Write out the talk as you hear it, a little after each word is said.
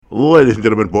Ladies and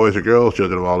gentlemen, boys and girls,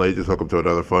 children of all ages, welcome to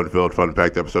another fun-filled,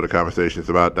 fun-packed episode of Conversations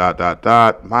about ...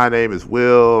 My name is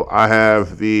Will. I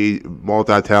have the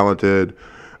multi-talented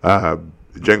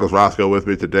Jingles Roscoe with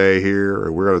me today here.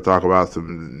 We're going to talk about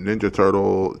some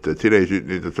the Teenage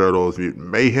Mutant Ninja Turtles, Mutant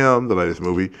Mayhem, the latest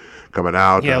movie coming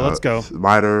out. Yeah, let's go.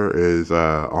 Miter is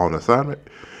on assignment.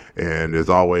 And as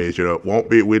always, we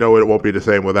know it won't be the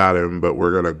same without him, but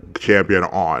we're going to champion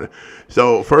on.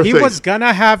 So he was going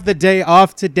to have the day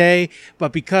off today,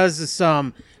 but because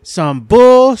of some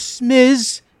bull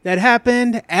smiz that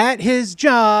happened at his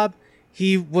job,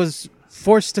 he was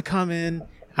forced to come in.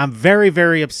 I'm very,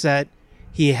 very upset.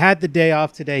 He had the day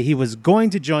off today. He was going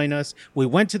to join us. We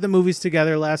went to the movies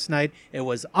together last night. It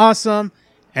was awesome.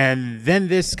 And then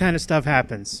this kind of stuff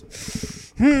happens.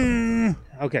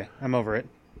 Okay, I'm over it.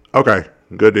 Okay,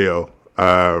 good deal.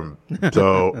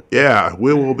 So, yeah,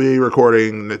 we will be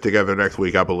recording together next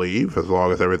week, I believe, as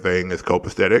long as everything is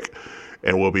copacetic.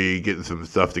 And we'll be getting some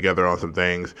stuff together on some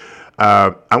things.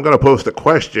 I'm going to post a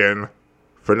question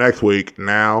for next week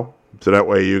now, so that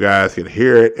way you guys can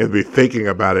hear it and be thinking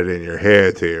about it in your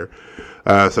heads here.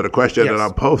 So the question that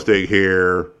I'm posting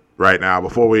here right now,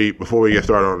 before we get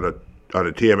started on the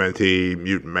TMNT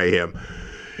Mutant Mayhem,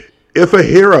 if a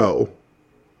hero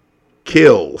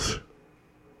kills,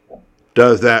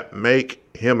 does that make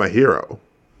him a hero?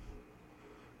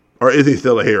 Or is he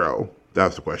still a hero?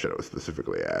 That's the question that was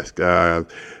specifically asked. The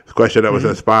question that was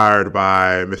inspired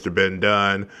by Mr. Ben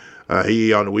Dunn.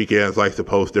 He, on the weekends, likes to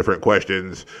post different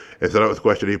questions. And so that was the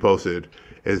question he posted.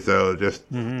 And so just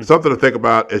something to think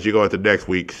about as you go into next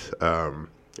week's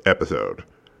episode.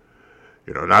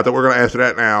 Not that we're going to answer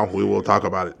that now. We will talk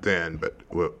about it then, but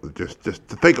just to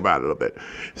think about it a little bit.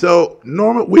 So,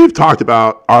 Norman, we've talked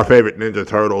about our favorite Ninja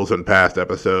Turtles in past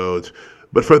episodes,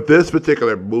 but for this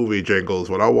particular movie, Jingles,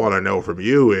 what I want to know from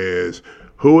you is,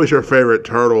 who is your favorite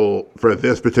turtle for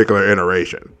this particular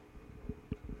iteration?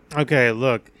 Okay,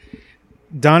 look.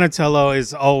 Donatello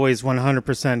is always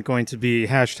 100% going to be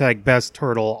hashtag best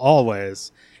turtle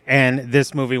always. And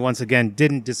this movie, once again,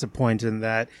 didn't disappoint in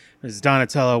that, as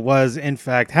Donatello was, in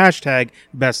fact, hashtag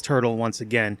best turtle once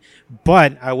again.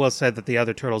 But I will say that the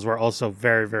other turtles were also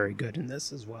very, very good in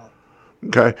this as well.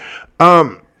 Okay.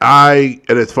 And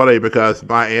it's funny because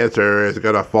my answer is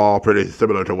going to fall pretty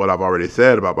similar to what I've already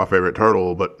said about my favorite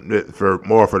turtle, but for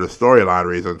the storyline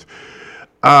reasons.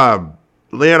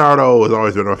 Leonardo has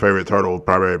always been my favorite turtle,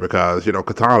 primarily because,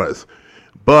 katanas.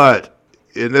 But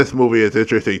in this movie, it's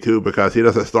interesting, too, because he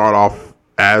doesn't start off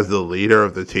as the leader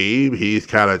of the team. He's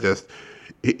kind of just,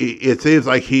 it seems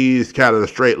like he's kind of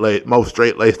the most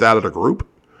straight-laced out of the group.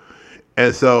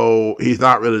 And so he's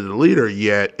not really the leader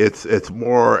yet. It's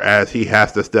more as he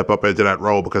has to step up into that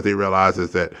role because he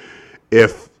realizes that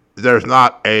if there's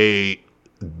not a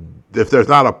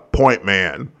point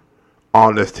man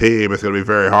on this team, it's going to be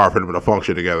very hard for them to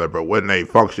function together. But when they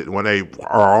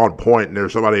are on point and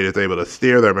there's somebody that's able to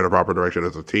steer them in the proper direction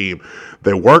as a team,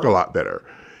 they work a lot better.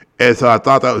 And so I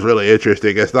thought that was really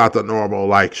interesting. It's not the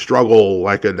normal struggle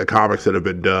like in the comics that have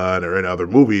been done or in other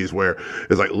movies where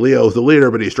it's like Leo's the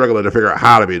leader, but he's struggling to figure out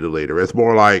how to be the leader. It's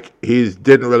more like he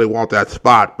didn't really want that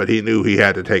spot, but he knew he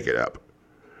had to take it up.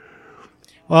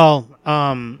 Well,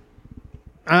 I'm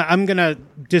going to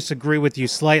disagree with you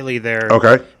slightly there.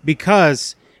 Okay.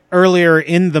 Because earlier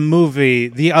in the movie,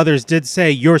 the others did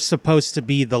say you're supposed to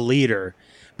be the leader.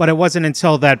 But it wasn't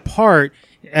until that part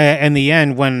in the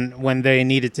end when they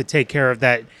needed to take care of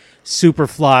that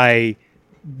Superfly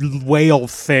whale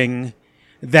thing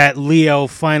that Leo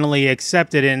finally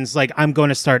accepted and is like, I'm going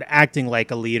to start acting like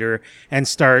a leader and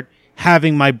start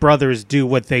having my brothers do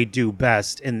what they do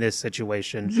best in this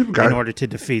situation in order to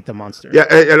defeat the monster. Yeah,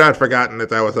 and I'd forgotten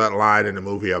that was that line in the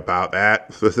movie about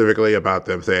that, specifically about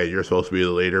them saying you're supposed to be the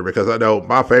leader, because I know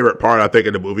my favorite part, I think,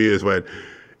 in the movie is when,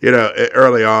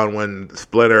 early on when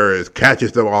Splinter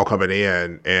catches them all coming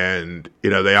in, and,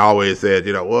 they always said,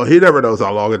 well, he never knows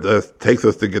how long it takes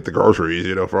us to get the groceries,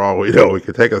 for all we know. It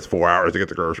could take us 4 hours to get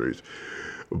the groceries.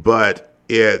 But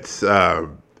it's,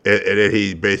 and then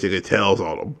he basically tells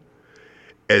on them.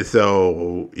 And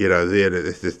so, then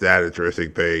it's just that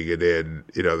interesting thing. And then,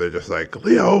 they're just like,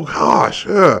 Leo, gosh.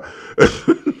 Wow,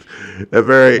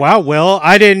 Will,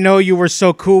 I didn't know you were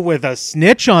so cool with a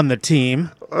snitch on the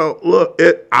team. Oh, look,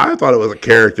 I thought it was a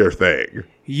character thing.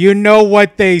 You know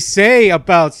what they say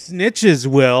about snitches,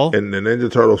 Will. In the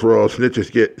Ninja Turtles world,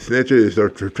 snitches are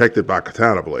protected by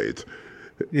katana blades.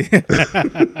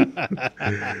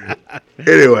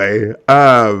 Anyway,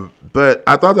 but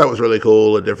I thought that was really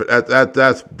cool and different.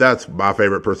 That's my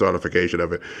favorite personification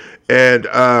of it. And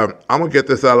I'm gonna get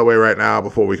this out of the way right now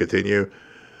before we continue.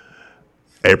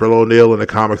 April O'Neil in the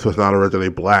comics was not originally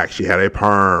black. She had a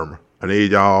perm. I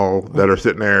need y'all that are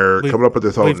sitting there coming up with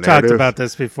this whole narrative. We've talked about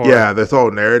this before. Yeah, this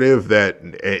whole narrative that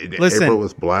April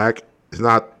was black is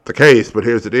not the case, but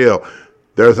here's the deal.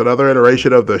 There's another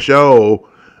iteration of the show,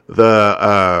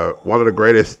 the one of the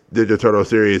greatest Ninja Turtle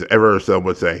series ever, some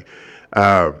would say,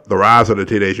 The Rise of the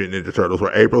Teenage Mutant Ninja Turtles,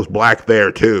 where April's black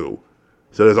there too.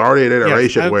 So there's already an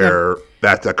iteration where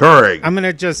that's occurring. I'm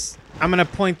gonna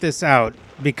point this out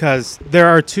because there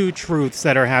are two truths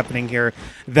that are happening here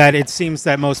that it seems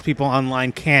that most people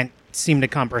online can't seem to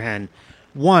comprehend.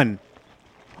 One,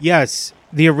 yes,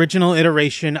 the original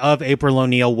iteration of April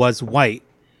O'Neil was white,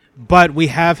 but we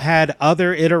have had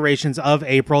other iterations of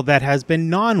April that has been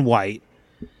non-white.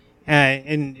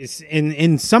 And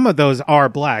in some of those are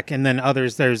black, and then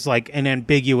others there's like an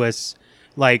ambiguous,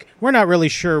 like we're not really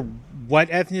sure what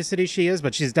ethnicity she is,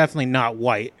 but she's definitely not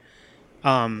white.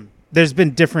 There's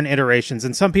been different iterations,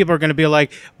 and some people are going to be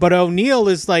like, but O'Neill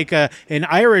is like an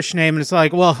Irish name, and it's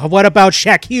like, well, what about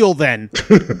Shaquille then?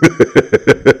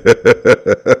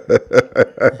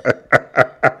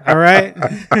 All right.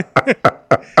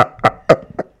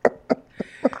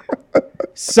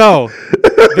 So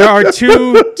there are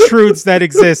two truths that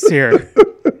exist here.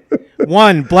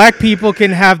 One, black people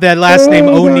can have that last name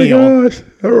O'Neill.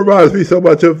 That reminds me so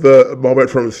much of the moment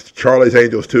from Charlie's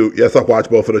Angels 2. Yes, I've watched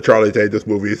both of the Charlie's Angels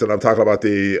movies, and I'm talking about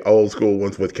the old school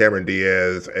ones with Cameron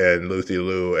Diaz and Lucy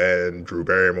Liu and Drew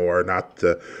Barrymore, not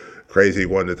the crazy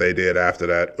one that they did after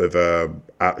that with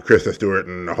Kristen Stewart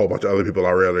and a whole bunch of other people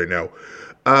I rarely know.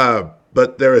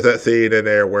 But there is that scene in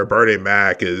there where Bernie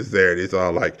Mac is there, and he's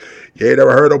all like, "You ain't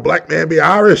never heard a black man be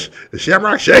Irish? The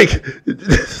Shamrock Shake.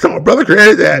 So my brother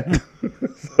created that."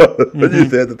 When you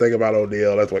said the thing about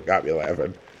O'Neill, that's what got me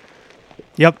laughing.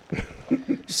 Yep.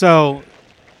 So,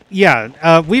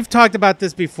 yeah, we've talked about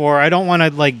this before. I don't want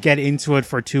to like get into it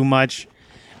for too much.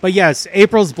 But yes,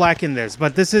 April's black in this,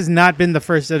 but this has not been the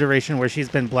first iteration where she's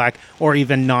been black or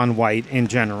even non-white in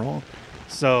general.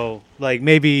 So, like,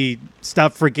 maybe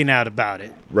stop freaking out about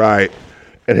it. Right.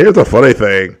 And here's a funny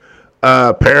thing.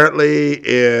 Apparently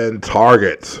in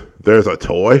Target, there's a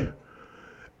toy.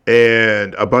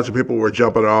 And a bunch of people were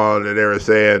jumping on, and they were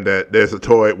saying that there's a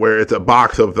toy where it's a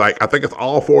box of, like, I think it's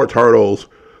all four turtles,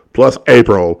 plus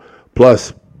April,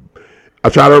 plus, I'm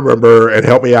trying to remember, and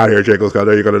help me out here, Jingles, because I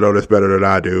know you're going to know this better than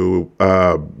I do.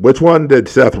 Which one did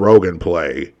Seth Rogen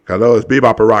play? I know it's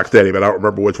Bebop and Rocksteady, but I don't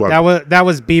remember which one. That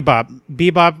was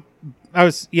Bebop.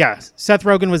 Seth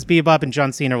Rogen was Bebop, and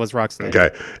John Cena was Rocksteady. Okay,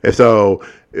 and so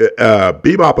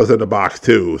Bebop was in the box,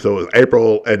 too. So it was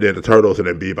April, and then the Turtles, and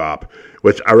then Bebop,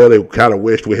 which I really kind of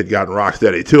wished we had gotten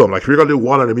Rocksteady, too. I'm like, if you're going to do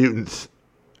one of the mutants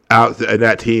out in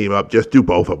that team up, just do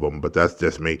both of them, but that's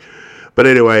just me. But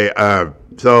anyway,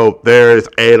 so there's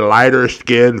a lighter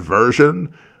skinned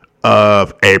version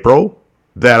of April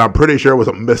that I'm pretty sure was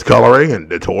a miscoloring in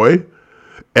the toy.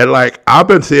 And like, I've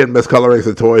been seeing miscolorings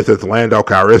in toys since Lando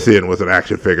Calrissian was an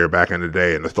action figure back in the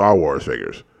day in the Star Wars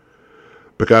figures.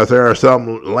 Because there are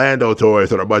some Lando toys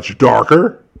that are much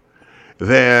darker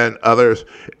than others.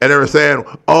 And they were saying,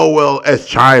 oh, well, it's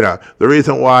China. The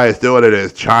reason why it's doing it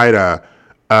is China,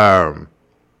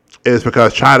 is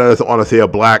because China doesn't want to see a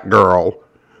black girl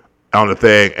on the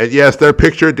thing. And yes, their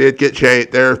picture did get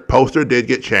changed. Their poster did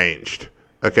get changed.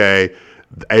 Okay.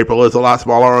 April is a lot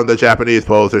smaller on the Japanese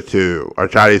poster too, or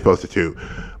Chinese poster too.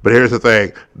 But here's the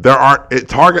thing.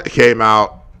 Target came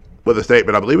out with a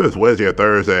statement, I believe it was Wednesday or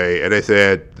Thursday, and they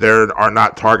said there are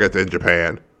not Targets in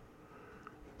Japan.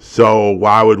 So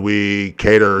why would we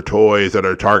cater toys that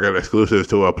are Target exclusives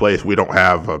to a place we don't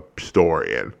have a store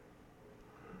in?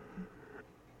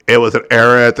 It was an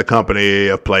error at the company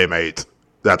of Playmates.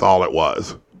 That's all it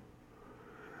was.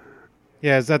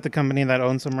 Yeah, is that the company that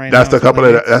owns them right now? That's the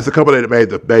company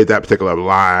that made that particular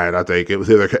line. I think it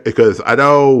was either because I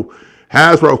know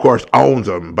Hasbro, of course, owns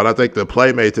them, but I think the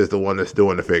Playmates is the one that's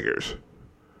doing the figures.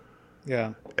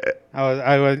 Yeah,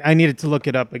 I needed to look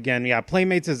it up again. Yeah,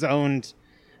 Playmates is owned,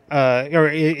 or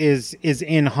is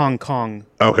in Hong Kong.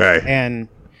 Okay, and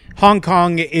Hong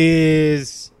Kong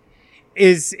is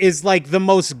like the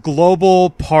most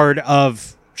global part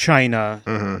of China.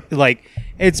 Mm-hmm. Like,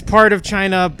 it's part of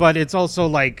China, but it's also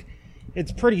like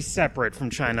it's pretty separate from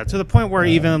China to the point where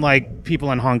even like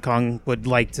people in Hong Kong would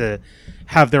like to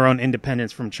have their own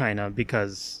independence from China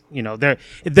because, you know,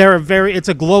 it's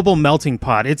a global melting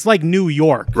pot. It's like New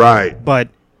York, right? But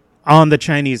on the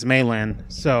Chinese mainland.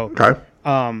 So, okay.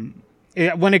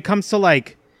 When it comes to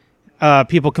like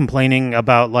people complaining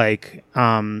about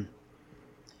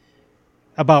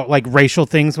racial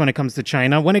things when it comes to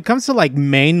China, when it comes to like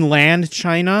mainland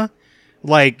China,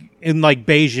 like in like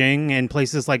Beijing and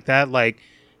places like that, like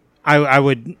I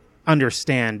would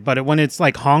understand. But when it's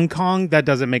like Hong Kong, that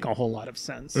doesn't make a whole lot of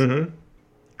sense.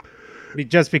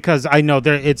 Just because I know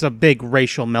it's a big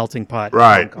racial melting pot.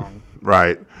 Right. In Hong Kong.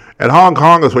 Right. And Hong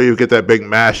Kong is where you get that big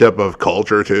mashup of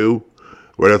culture too,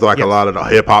 where there's like a lot of the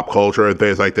hip hop culture and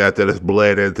things like that is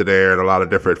bled into there, and a lot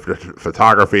of different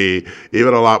photography,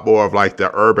 even a lot more of like the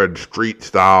urban street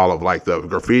style of like the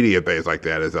graffiti and things like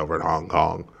that is over in Hong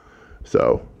Kong.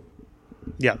 So,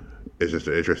 yeah, it's just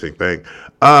an interesting thing.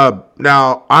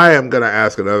 Now, I am going to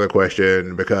ask another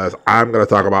question because I'm going to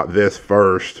talk about this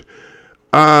first.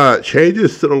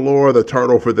 Changes to the lore of the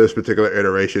turtle for this particular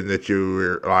iteration that you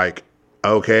were like,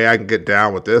 okay, I can get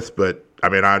down with this, but I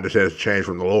mean, I understand it's a change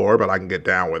from the lore, but I can get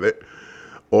down with it.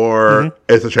 Or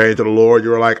it's a change to the lore. You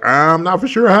were like, I'm not for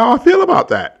sure how I feel about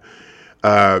that.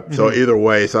 So either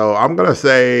way, so I'm going to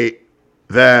say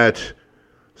that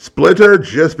Splinter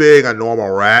just being a normal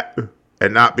rat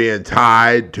and not being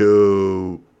tied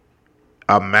to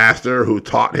a master who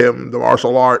taught him the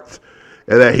martial arts,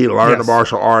 and that he learned the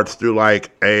martial arts through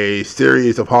like a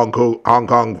series of Hong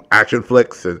Kong action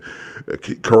flicks and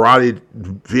karate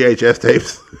VHS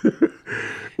tapes.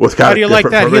 Was kind How do you like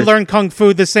that? He learned kung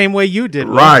fu the same way you did.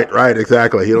 Right,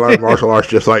 exactly. He learned martial arts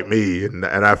just like me, and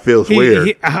that feels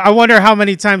weird. I wonder how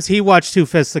many times he watched Two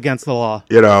Fists Against the Law.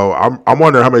 You know, I'm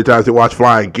wondering how many times he watched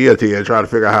Flying Guillotine and trying to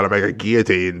figure out how to make a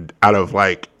guillotine out of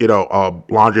like, you know, a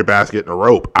laundry basket and a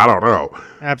rope. I don't know.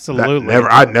 Absolutely.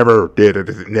 I never did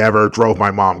it. Never drove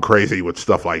my mom crazy with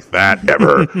stuff like that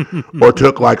ever. Or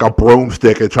took like a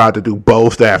broomstick and tried to do bow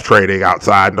staff training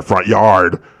outside in the front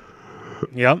yard.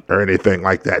 Yep. Or anything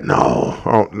like that.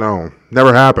 No.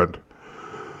 Never happened.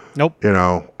 Nope. You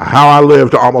know, how I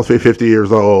lived to almost be 50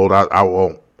 years old,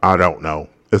 I don't know.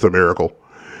 It's a miracle.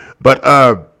 But,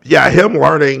 yeah, him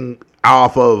learning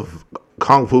off of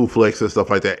Kung Fu flicks and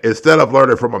stuff like that, instead of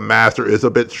learning from a master, is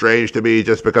a bit strange to me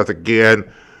just because, again,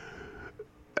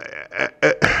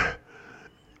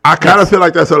 I kind of feel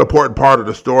like that's an important part of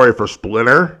the story for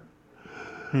Splinter.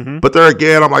 But there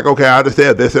again, I'm like, okay, I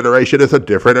understand this iteration is a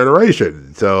different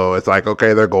iteration. So it's like,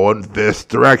 okay, they're going this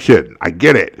direction. I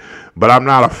get it. But I'm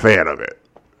not a fan of it.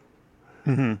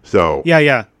 So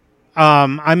yeah.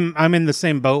 I'm in the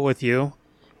same boat with you.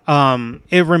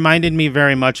 It reminded me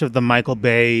very much of the Michael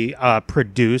Bay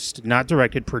produced, not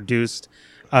directed, produced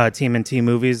TMNT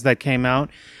movies that came out.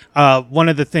 One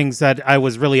of the things that I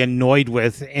was really annoyed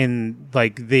with in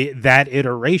like that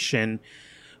iteration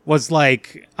was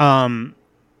like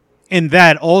in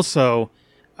that also,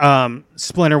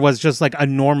 Splinter was just like a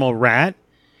normal rat.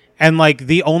 And like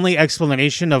the only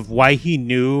explanation of why he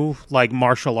knew like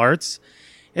martial arts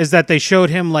is that they showed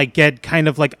him like get kind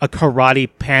of like a karate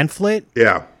pamphlet.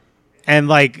 Yeah. And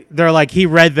like, they're like, he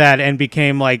read that and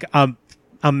became like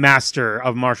a master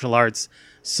of martial arts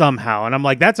somehow. And I'm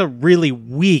like, that's a really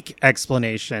weak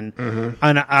explanation.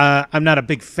 And I'm not a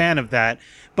big fan of that.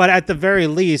 But at the very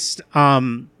least,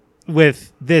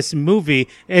 with this movie,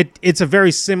 it's a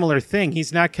very similar thing.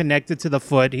 He's not connected to the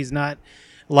foot. He's not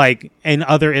like in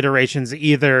other iterations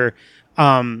either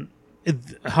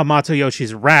Hamato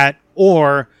Yoshi's rat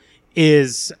or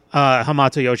is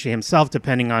Hamato Yoshi himself,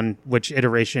 depending on which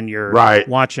iteration you're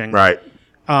watching. Right.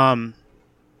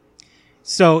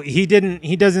 So he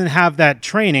doesn't have that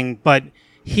training, but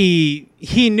he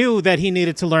knew that he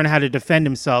needed to learn how to defend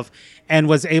himself and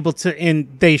was able to,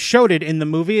 and they showed it in the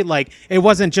movie. Like, it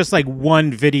wasn't just like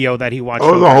one video that he watched. Oh,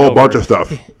 it was a whole bunch of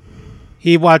stuff.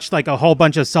 He watched like a whole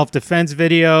bunch of self-defense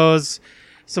videos,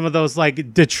 some of those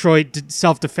like Detroit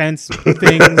self-defense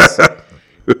things.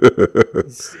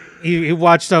 He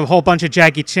watched a whole bunch of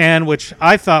Jackie Chan, which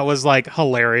I thought was like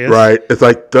hilarious. Right. It's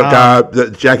like the guy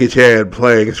that Jackie Chan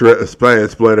playing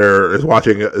Splinter is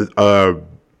watching the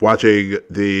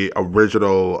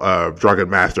original Drunken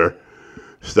Master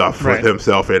stuff with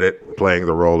himself in it, playing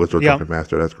the role as a Drunken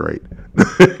Master. That's great.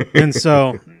 And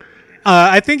so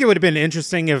I think it would have been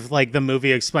interesting if like the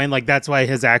movie explained like that's why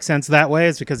his accent's that way.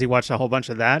 It's because he watched a whole bunch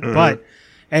of that. But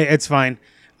it's fine.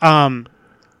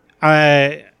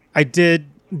 I did,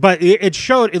 but it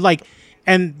showed it like,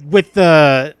 and with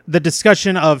the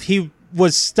discussion of he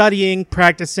was studying,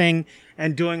 practicing,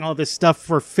 and doing all this stuff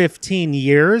for 15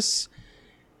 years.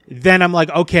 Then I'm like,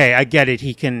 okay, I get it.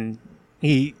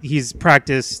 He's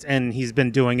practiced and he's been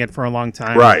doing it for a long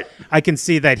time. Right. I can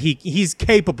see that he's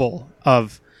capable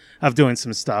of doing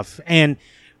some stuff. And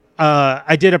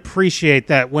I did appreciate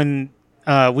that when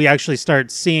we actually start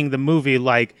seeing the movie,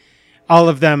 like all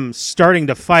of them starting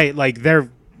to fight, like they're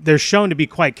shown to be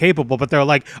quite capable, but they're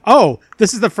like, oh,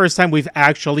 this is the first time we've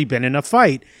actually been in a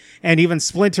fight. And even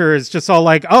Splinter is just all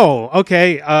like, oh,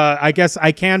 okay, I guess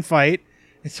I can fight.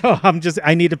 So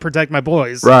I need to protect my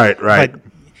boys. Right. But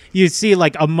you see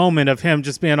like a moment of him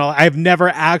just being all, I've never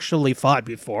actually fought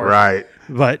before. Right.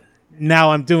 But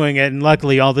now I'm doing it, and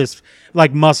luckily all this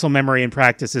like muscle memory and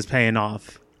practice is paying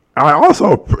off. I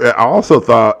also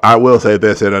thought, I will say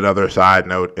this in another side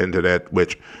note into that,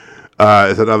 which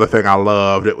is another thing I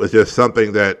loved. It was just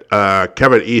something that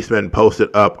Kevin Eastman posted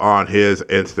up on his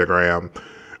Instagram,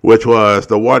 which was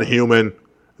the one human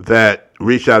that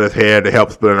reached out his hand to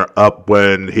help Splinter up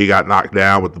when he got knocked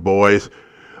down with the boys.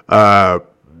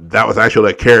 That was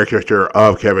actually a caricature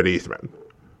of Kevin Eastman.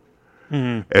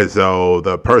 Mm-hmm. And so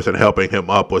the person helping him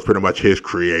up was pretty much his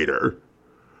creator.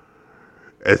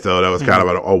 And so that was kind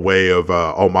of a way of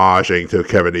homaging to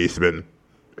Kevin Eastman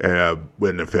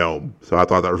in the film. So I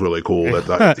thought that was really cool.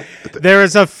 There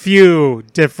is a few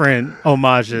different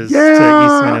homages to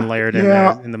Eastman and Laird in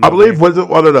the movie. I believe, was it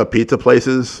one of the pizza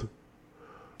places?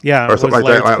 Yeah. Or something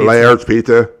like that, like Laird's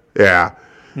Pizza. Yeah.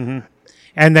 Mm-hmm.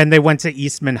 And then they went to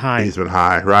Eastman High. Eastman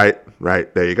High,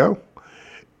 right. There you go.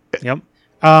 Yep.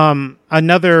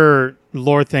 Another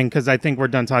lore thing, because I think we're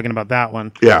done talking about that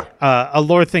one. Yeah. A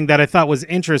lore thing that I thought was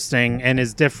interesting and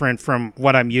is different from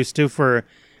what I'm used to for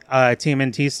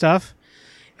TMNT stuff.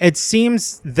 It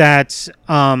seems that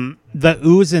the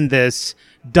ooze in this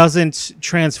doesn't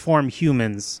transform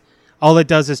humans. All it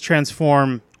does is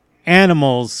transform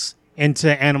animals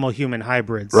into animal-human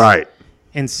hybrids. Right.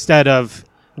 Instead of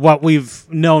what we've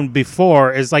known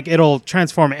before is like it'll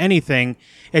transform anything.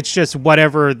 It's just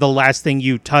whatever the last thing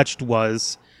you touched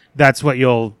was, that's what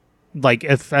you'll like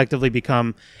effectively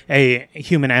become a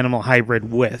human-animal hybrid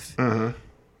with.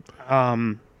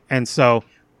 Mm-hmm. And so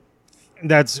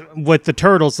that's with the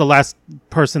turtles. The last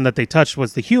person that they touched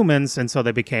was the humans, and so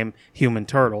they became human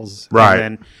turtles. Right.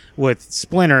 And then with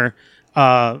Splinter,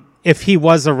 if he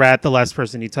was a rat, the last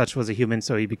person he touched was a human,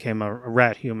 so he became a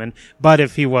rat human. But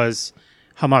if he was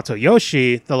Hamato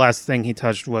Yoshi, the last thing he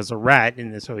touched was a rat,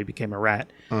 and so he became a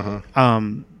rat.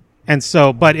 Mm-hmm. And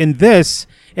so, but in this,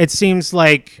 it seems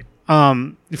like,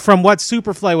 from what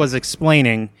Superfly was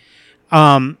explaining,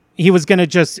 he was going to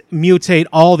just mutate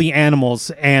all the animals,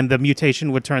 and the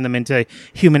mutation would turn them into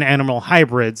human-animal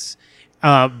hybrids,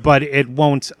 but it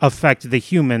won't affect the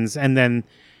humans. And then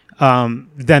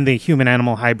the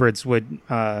human-animal hybrids would,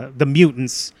 the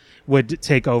mutants would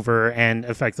take over and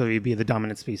effectively be the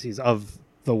dominant species of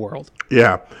the world.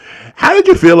 Yeah. How did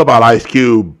you feel about Ice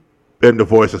Cube in the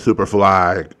voice of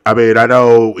Superfly? I mean, I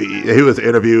know he was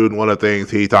interviewed, and one of the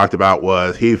things he talked about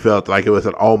was he felt like it was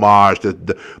an homage to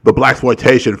the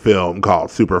blaxploitation film called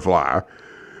Superfly.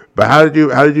 But how did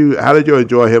you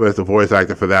enjoy him as the voice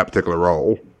actor for that particular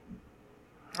role?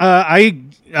 I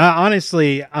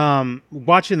honestly,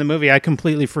 watching the movie, I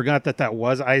completely forgot that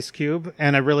was Ice Cube,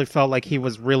 and I really felt like he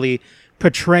was really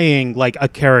portraying like a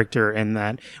character in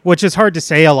that, which is hard to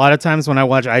say a lot of times when I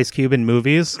watch Ice Cube in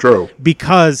movies. True.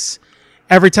 Because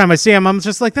every time I see him, I'm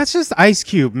just like, that's just Ice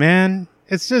Cube, man.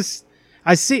 It's just,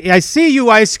 I see you,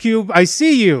 Ice Cube. I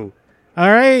see you.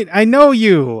 All right. I know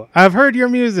you. I've heard your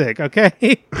music.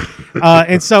 Okay.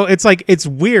 And so it's like, it's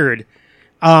weird.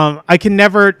 I can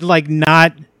never like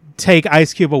not take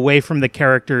Ice Cube away from the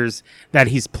characters that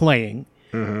he's playing.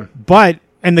 Mm-hmm. But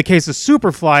in the case of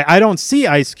Superfly, I don't see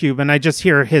Ice Cube, and I just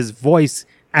hear his voice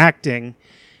acting.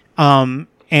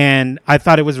 And I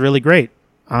thought it was really great.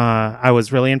 I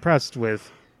was really impressed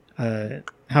with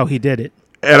how he did it.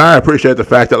 And I appreciate the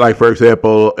fact that, like, for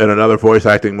example, in another voice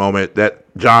acting moment, that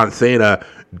John Cena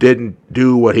didn't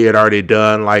do what he had already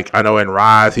done. Like, I know in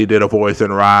Rise, he did a voice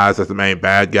in Rise as the main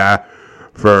bad guy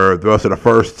for the rest of the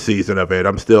first season of it.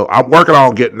 I'm working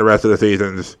on getting the rest of the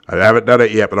seasons. I haven't done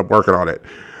it yet, but I'm working on it.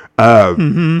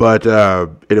 But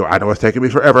anyway, I know it's taking me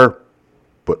forever,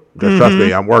 but just trust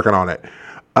me, I'm working on it.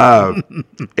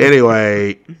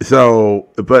 Anyway, so,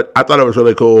 but I thought it was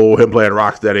really cool, him playing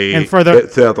Rocksteady. And for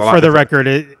the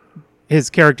record, his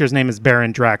character's name is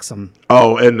Baron Draxum.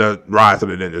 Oh, in the Rise of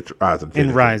the Ninja.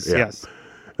 In Rise, yes.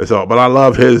 And so, but I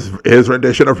love his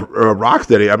rendition of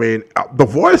Rocksteady. I mean, the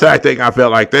voice acting, I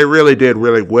felt like they really did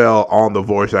really well on the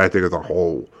voice acting as a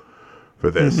whole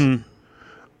for this. Mm-hmm.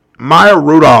 Maya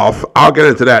Rudolph, I'll get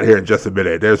into that here in just a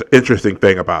minute. There's an interesting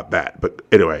thing about that. But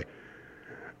anyway.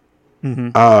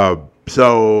 Mm-hmm.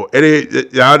 So,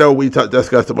 I know we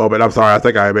discussed a moment. I'm sorry. I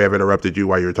think I may have interrupted you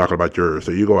while you were talking about yours.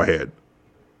 So you go ahead.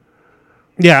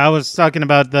 Yeah, I was talking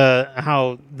about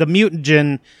how the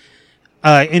mutagen,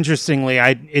 interestingly,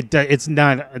 it's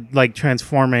not like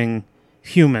transforming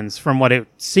humans from what it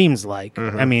seems like.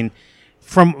 Mm-hmm. I mean,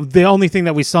 from the only thing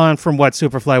that we saw and from what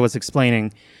Superfly was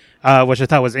explaining, which I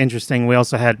thought was interesting.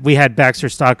 We had Baxter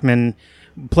Stockman,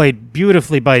 played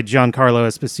beautifully by Giancarlo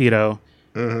Esposito.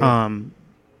 Mm-hmm.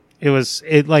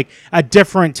 like a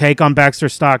different take on Baxter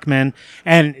Stockman.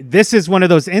 And this is one of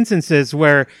those instances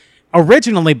where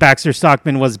originally Baxter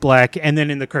Stockman was black, and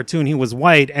then in the cartoon he was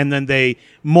white, and then they,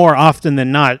 more often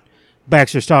than not,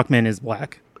 Baxter Stockman is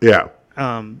black. Yeah.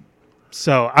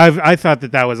 So I thought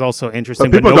that was also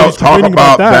interesting. But people don't talk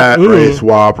about that race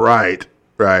swap, right?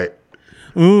 Right.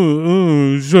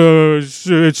 It's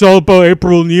all about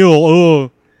April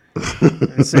O'Neil.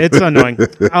 It's annoying.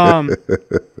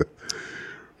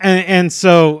 And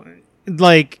so,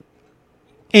 like,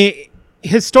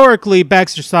 historically,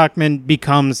 Baxter Stockman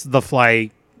becomes the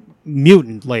Fly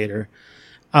mutant later.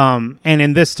 And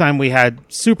in this time, we had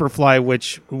Superfly,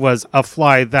 which was a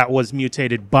fly that was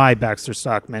mutated by Baxter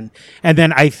Stockman. And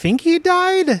then I think he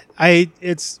died.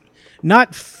 It's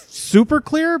not super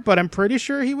clear, but I'm pretty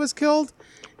sure he was killed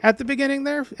at the beginning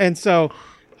there. And so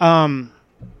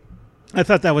I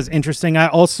thought that was interesting. I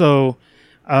also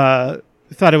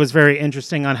thought it was very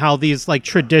interesting on how these, like,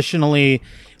 traditionally,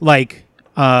 like,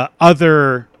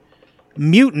 other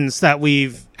mutants that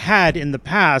we've had in the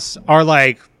past are,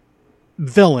 like,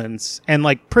 villains, and,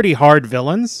 like, pretty hard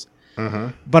villains.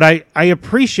 But I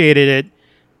appreciated it,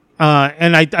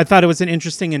 and I thought it was an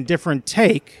interesting and different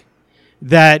take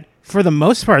that, for the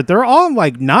most part, they're all,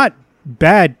 like, not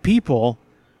bad people.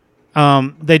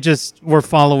 They just were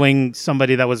following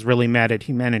somebody that was really mad at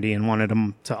humanity and wanted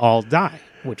them to all die,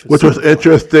 which was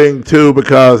interesting too,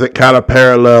 because it kind of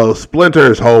parallels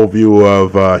Splinter's whole view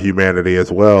of humanity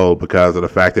as well, because of the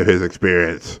fact of his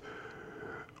experience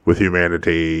with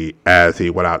humanity as he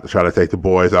went out to try to take the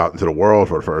boys out into the world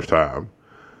for the first time.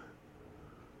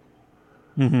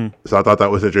 So I thought that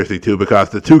was interesting too,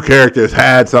 because the two characters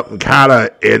had something kind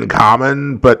of in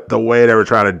common, but the way they were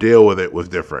trying to deal with it was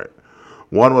different.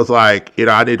 One was like,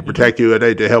 I need to protect you, I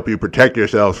need to help you protect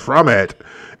yourselves from it.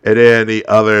 And then the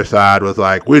other side was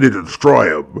like, we need to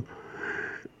destroy him.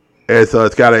 And so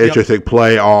it's got an interesting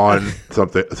play on some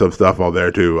stuff on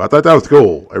there too. I thought that was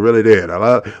cool. I really did.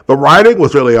 The writing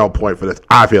was really on point for this,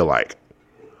 I feel like.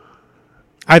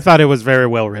 I thought it was very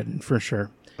well written, for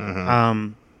sure.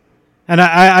 And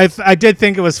I did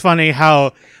think it was funny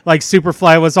how, like,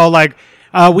 Superfly was all like,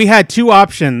 we had two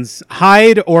options,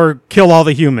 hide or kill all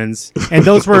the humans. And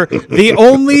those were the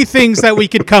only things that we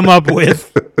could come up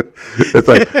with. It's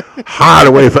like, hide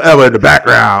away forever in the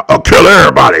background, or kill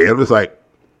everybody. I'm just like,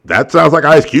 that sounds like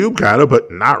Ice Cube kind of,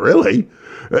 but not really.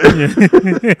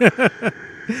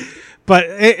 But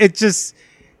it just,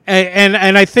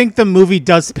 and I think the movie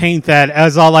does paint that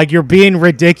as all like, you're being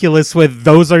ridiculous with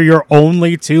those are your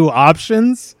only two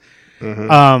options.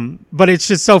 But it's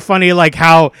just so funny, like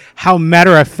how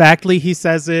matter of factly he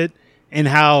says it, and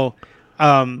how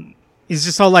he's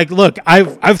just all like, look,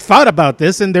 I've thought about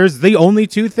this, and there's the only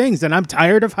two things, and I'm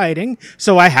tired of hiding,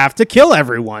 so I have to kill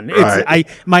everyone. Right.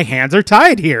 My hands are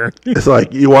tied here. It's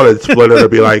like you wanted Splinter to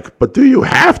be like, but do you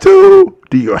have to?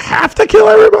 Do you have to kill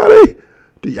everybody?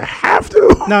 Do you have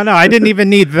to? No, I didn't even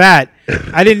need that.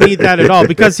 I didn't need that at all,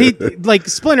 because he, like,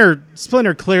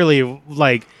 Splinter clearly,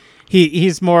 like,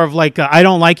 he's more of like, I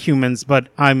don't like humans, but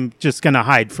I'm just gonna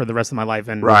hide for the rest of my life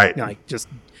and like just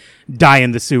die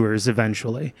in the sewers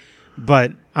eventually.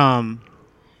 But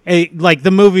like,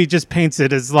 the movie just paints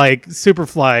it as like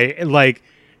Superfly, like,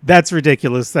 that's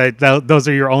ridiculous that those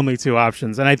are your only two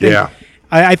options. And I think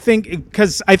I think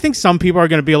because I think some people are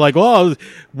going to be like, "Oh,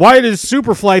 why does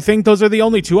Superfly think those are the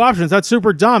only two options? That's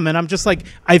super dumb." And I'm just like,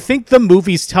 I think the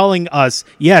movie's telling us,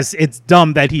 yes, it's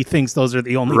dumb that he thinks those are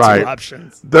the only two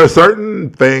options. There are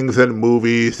certain things in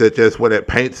movies that just, when it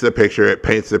paints the picture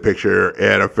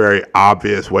in a very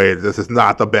obvious way. This is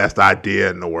not the best idea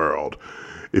in the world.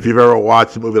 If you've ever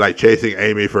watched a movie like Chasing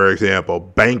Amy, for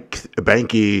example,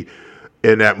 Banky,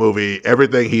 in that movie,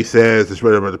 everything he says is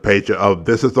written on the page of,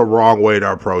 this is the wrong way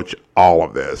to approach all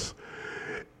of this.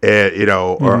 And,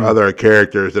 or other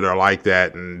characters that are like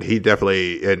that. And he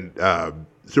definitely, and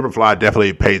Superfly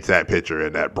definitely paints that picture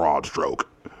in that broad stroke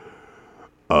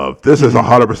of, this is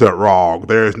 100% wrong.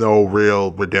 There is no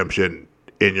real redemption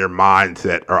in your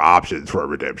mindset or options for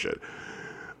redemption.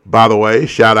 By the way,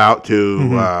 shout out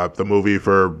to the movie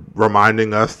for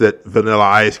reminding us that Vanilla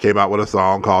Ice came out with a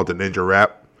song called The Ninja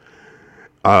Rap.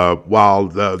 While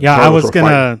the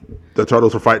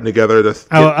turtles were fighting together.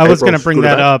 I was gonna bring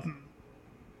that up.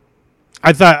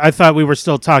 I thought we were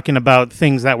still talking about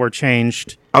things that were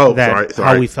changed. Oh, sorry.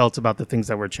 How we felt about the things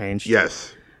that were changed.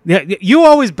 Yes. Yeah, you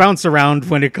always bounce around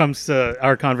when it comes to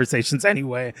our conversations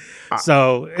anyway,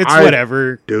 so it's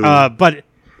whatever. But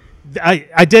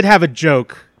I did have a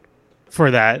joke for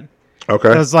that. Okay.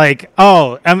 I was like,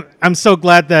 oh, I'm so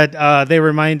glad that they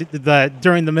reminded that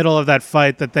during the middle of that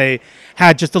fight that they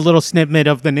had just a little snippet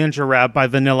of the ninja rap by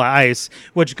Vanilla Ice,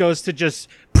 which goes to just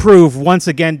prove once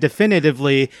again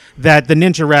definitively that the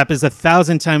ninja rap is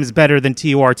 1,000 times better than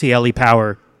TURTLE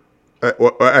Power.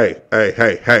 Hey,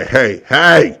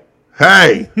 hey.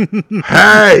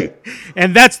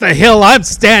 And that's the hill I'm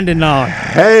standing on.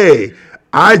 Hey,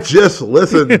 I just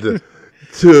listened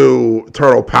to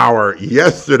Turtle Power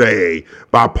yesterday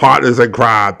by Partners in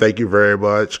Crime. Thank you very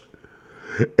much.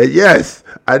 And yes,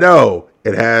 I know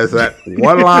it has that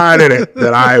one line in it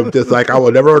that I'm just like, I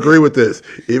will never agree with this.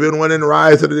 Even when in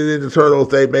Rise of the Ninja Turtles,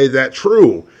 they made that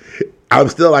true. I'm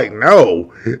still like,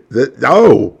 no,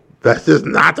 that's just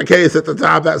not the case at the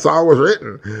time that song was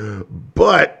written.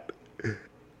 But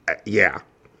yeah,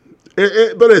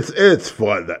 but it's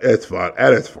fun. It's fun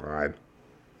and it's fine.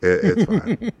 It's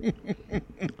fine.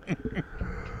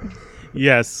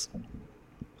 Yes.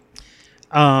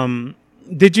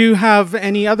 Did you have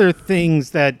any other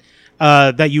things that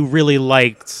you really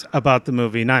liked about the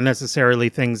movie? Not necessarily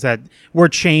things that were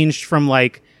changed from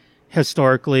like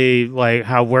historically, like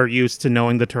how we're used to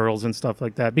knowing the Turtles and stuff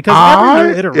like that. Because every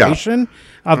new iteration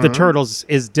of the Turtles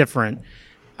is different.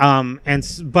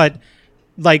 But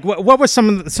like, what were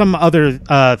some other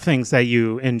things that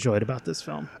you enjoyed about this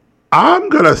film? I'm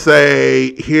going to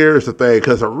say, here's the thing,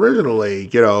 because originally,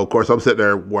 of course, I'm sitting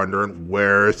there wondering,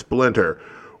 where is Splinter?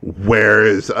 Where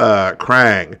is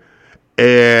Krang?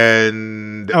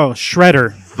 And... Oh,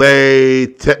 Shredder. They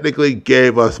technically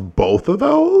gave us both of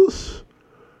those?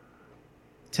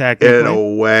 Technically. In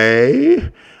a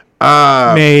way.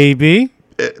 Maybe.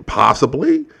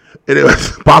 Possibly. And it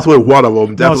was possibly one of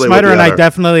them. Definitely no, Smider and I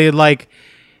definitely, like...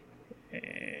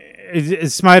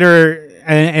 Smider...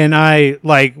 And I,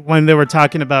 like, when they were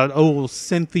talking about,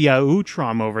 Cynthia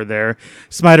Utrom over there,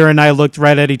 Smider and I looked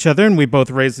right at each other, and we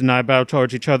both raised an eyebrow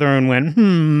towards each other and went,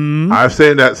 I've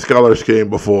seen that color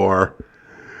scheme before.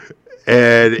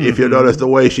 And if you notice the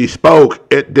way she spoke,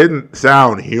 it didn't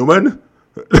sound human.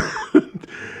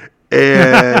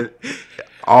 And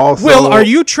also... Will, are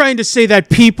you trying to say that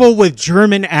people with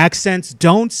German accents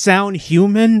don't sound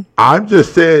human? I'm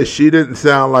just saying she didn't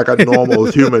sound like a normal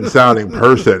human-sounding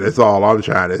person. That's all I'm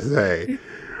trying to say.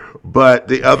 But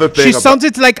the other thing... She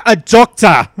sounded like a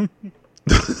doctor.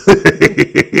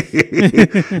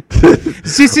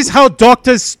 This is how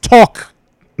doctors talk.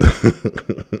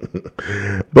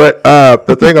 But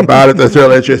the thing about it that's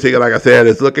really interesting, like I said,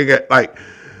 is looking at, like,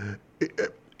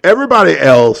 everybody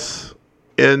else...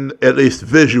 at least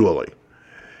visually,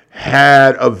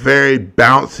 had a very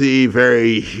bouncy,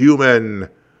 very human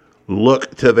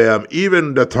look to them.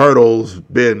 Even the turtles,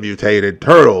 being mutated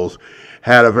turtles,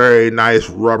 had a very nice,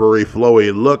 rubbery,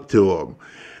 flowy look to them.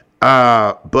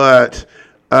 But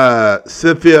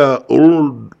Cynthia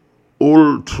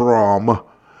Utrom.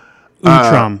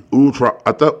 I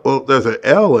thought, there's an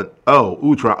L in,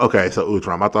 Utrom. Okay, so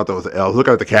Utrom. I thought that was an L. I was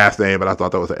looking at the cast name, but I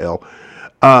thought that was an L.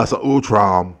 So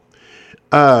Utrom.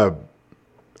 The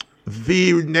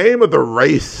name of the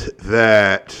race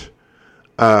that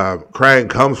Krang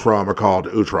comes from are called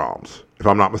Utroms, if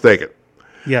I'm not mistaken.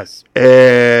 Yes.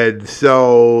 And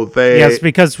so they... Yes,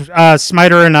 because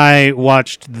Smider and I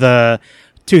watched the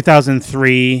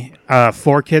 2003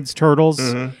 Four Kids Turtles,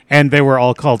 and they were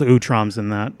all called Utroms in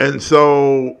that. And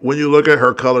so when you look at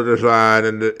her color design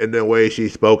and the way she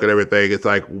spoke and everything, it's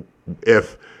like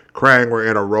if Krang were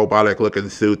in a robotic-looking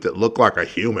suit that looked like a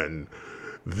human...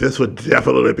 This would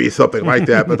definitely be something like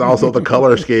that, but also the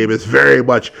color scheme is very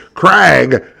much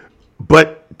Krang,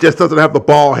 but just doesn't have the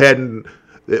bald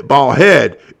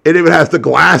head. It even has the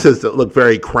glasses that look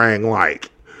very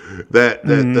Krang-like. That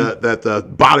the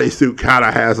bodysuit kind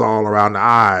of has all around the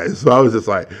eyes. So I was just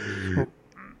like,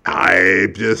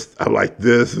 I'm like,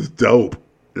 this is dope.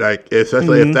 Like,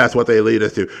 especially if that's what they lead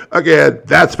us to. Again,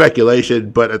 that's speculation,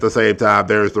 but at the same time,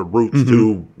 there's the roots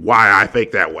to why I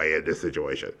think that way in this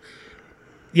situation.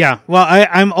 Yeah, well,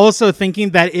 I'm also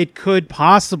thinking that it could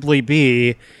possibly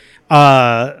be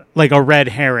like a red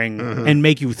herring and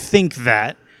make you think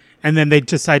that, and then they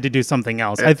decide to do something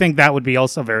else. I think that would be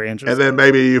also very interesting. And then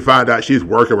maybe you find out she's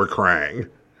working with Krang.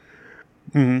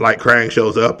 Like Krang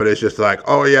shows up and it's just like,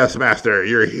 oh yes, master,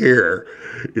 you're here,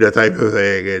 type of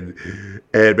thing,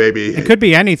 and maybe it could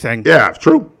be anything. Yeah, it's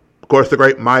true. Of course, the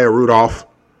great Maya Rudolph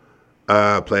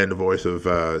playing the voice of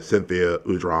Cynthia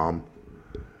Utrom.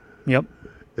 Yep.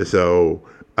 So,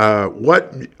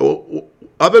 what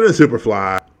other than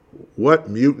Superfly, what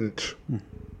mutant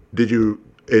did you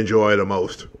enjoy the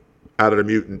most out of the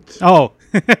mutants? Oh,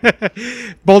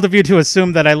 bold of you to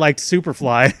assume that I liked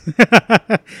Superfly.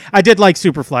 I did like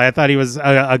Superfly. I thought he was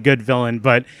a good villain,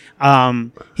 but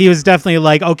he was definitely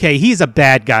like, okay, he's a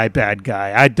bad guy.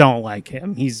 I don't like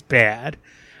him. He's bad.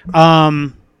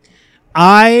 I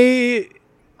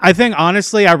think,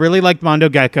 honestly, I really liked Mondo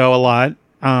Gecko a lot.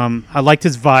 I liked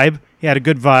his vibe. He had a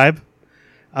good vibe.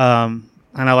 And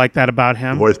I like that about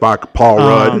him. Voiced by Paul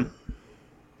Rudd.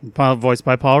 Voiced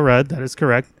by Paul Rudd. That is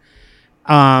correct.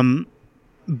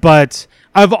 But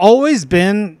I've always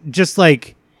been just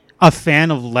like a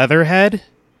fan of Leatherhead,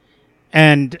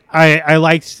 and I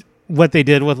liked what they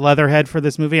did with Leatherhead for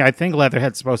this movie. I think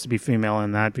Leatherhead's supposed to be female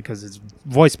in that because it's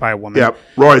voiced by a woman. Yeah,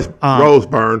 Rose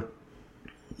Byrne.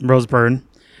 Rose Byrne.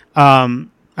 I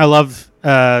love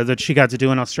that she got to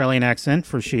do an Australian accent,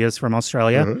 for she is from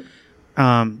Australia.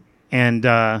 And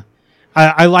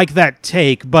I like that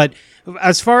take. But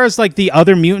as far as like the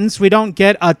other mutants, we don't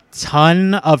get a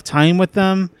ton of time with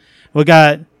them.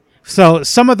 So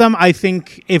some of them, I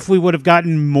think if we would have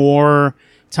gotten more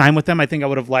time with them, I think I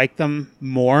would have liked them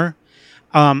more.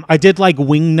 I did like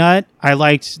Wingnut. I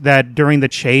liked that during the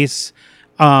chase,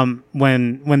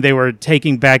 when they were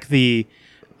taking back the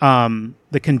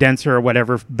condenser or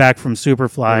whatever back from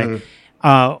Superfly,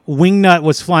 Wingnut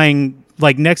was flying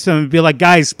like next to him and be like,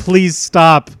 guys, please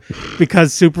stop,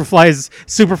 because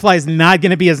Superfly is not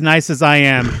going to be as nice as I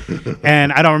am.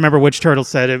 And I don't remember which turtle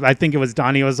said it. I think it was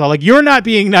Donnie. Was all like, you're not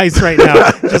being nice right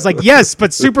now. Just like, yes, but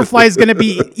Superfly is going to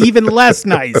be even less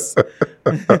nice.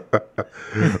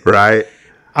 Right.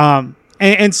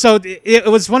 And so it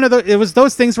was it was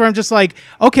those things where I'm just like,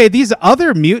 okay, these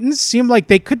other mutants seem like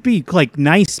they could be like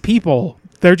nice people.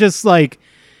 They're just like,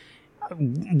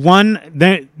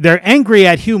 they're angry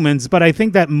at humans, but I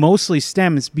think that mostly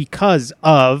stems because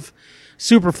of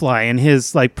Superfly and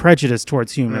his like prejudice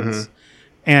towards humans,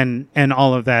 and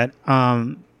all of that,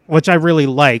 which I really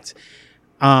liked.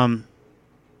 And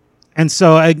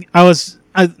so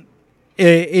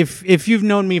if you've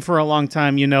known me for a long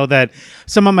time, you know that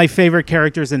some of my favorite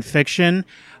characters in fiction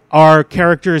are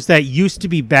characters that used to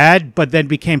be bad, but then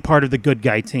became part of the good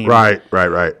guy team. Right.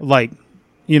 Like,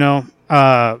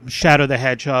 Shadow the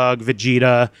Hedgehog,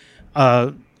 Vegeta,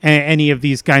 any of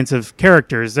these kinds of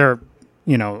characters. They're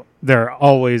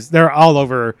all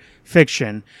over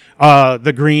fiction.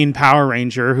 The Green Power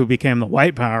Ranger, who became the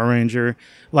White Power Ranger,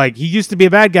 like he used to be a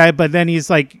bad guy, but then he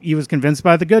was convinced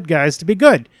by the good guys to be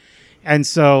good. And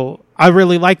so I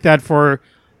really like that for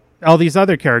all these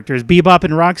other characters. Bebop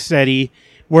and Rocksteady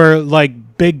were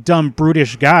like big, dumb,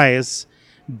 brutish guys,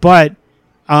 but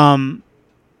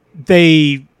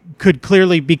they could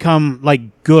clearly become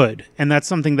like good. And that's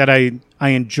something that I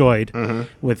enjoyed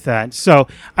with that. So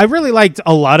I really liked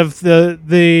a lot of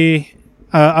the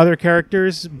other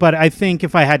characters, but I think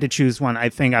if I had to choose one, I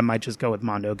think I might just go with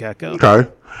Mondo Gecko. Okay.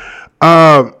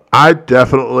 I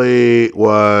definitely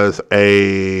was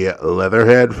a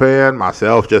Leatherhead fan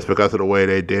myself, just because of the way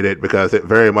they did it, because it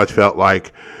very much felt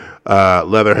like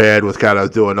Leatherhead was kind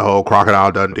of doing the whole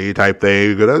Crocodile Dundee type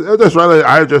thing.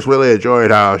 I just really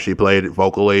enjoyed how she played it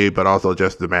vocally, but also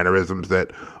just the mannerisms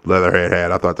that Leatherhead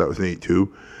had. I thought that was neat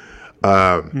too.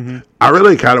 I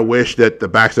really kind of wish that the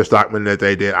Baxter Stockman that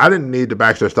they did, I didn't need the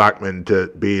Baxter Stockman to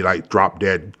be like drop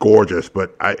dead gorgeous,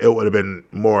 but it would have been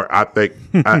more, I think,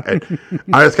 I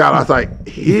was like,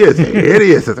 he is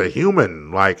hideous as a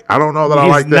human. Like, I don't know that I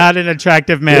like that. He's not an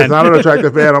attractive man. He's not an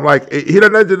attractive man. I'm like, he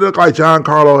doesn't have to look like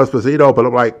Giancarlo Esposito, but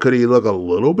I'm like, could he look a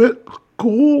little bit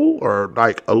cool or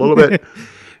like a little bit?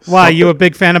 Why, you a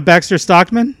big fan of Baxter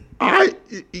Stockman?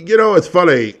 It's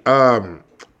funny.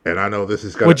 And I know this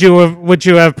is gonna. Would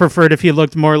you have preferred if he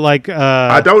looked more like?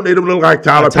 I don't need him to look like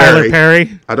Tyler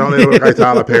Perry. I don't need him to look like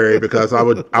Tyler Perry, because I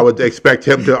would expect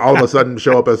him to all of a sudden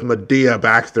show up as Medea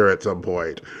Baxter at some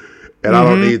point, and I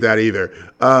don't need that either.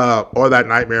 Or that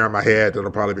nightmare in my head that'll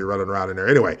probably be running around in there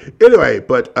anyway.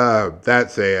 But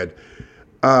that said,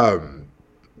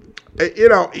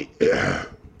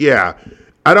 yeah,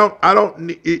 I don't.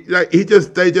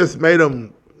 They just made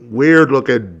him weird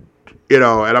looking. And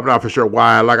I'm not for sure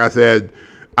why. Like I said,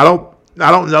 I don't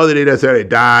know that he necessarily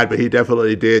died, but he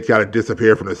definitely did kind of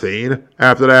disappear from the scene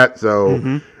after that.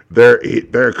 So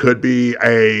there could be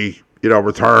a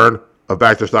return of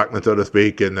Baxter Stockman, so to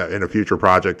speak, in a future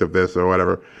project of this or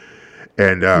whatever.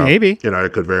 And maybe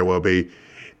it could very well be.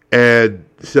 And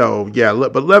so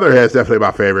but Leatherhead's definitely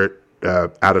my favorite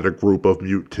out of the group of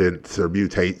mutants or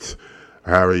mutates.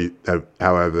 However,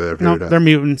 they're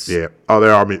mutants. Yeah. Oh, they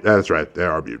are. That's right. They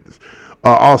are mutants.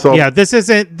 Also, yeah. This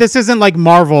isn't like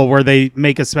Marvel where they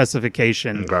make a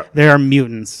specification. Okay. They are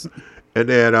mutants. And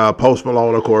then Post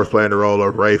Malone, of course, playing the role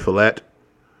of Ray Follett.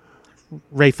 Ray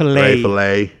Ray Fillet.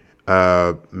 Fillet,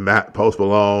 Matt Post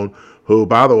Malone, who,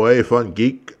 by the way, fun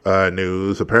geek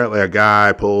news. Apparently, a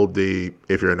guy pulled the.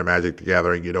 If you're in the Magic the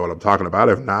Gathering, you know what I'm talking about.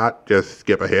 If not, just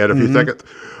skip ahead a few seconds.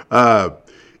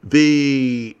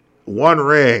 The One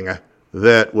Ring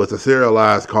that was a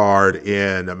serialized card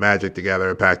in Magic the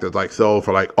Gathering pack that's like sold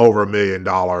for like over $1 million.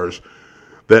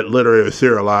 That literally was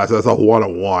serialized as a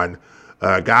 1-of-1.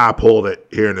 A guy pulled it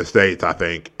here in the States, I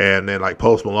think, and then like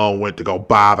Post Malone went to go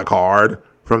buy the card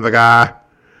from the guy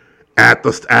at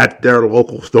their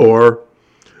local store,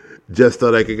 just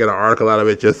so they could get an article out of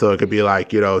it, just so it could be like,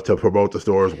 to promote the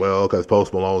store as well, because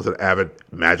Post Malone's an avid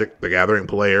Magic the Gathering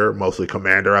player, mostly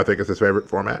Commander, I think is his favorite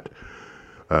format.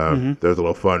 There's a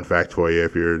little fun fact for you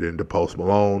if you're into Post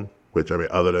Malone, which, I mean,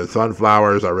 other than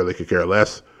Sunflowers, I really could care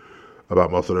less about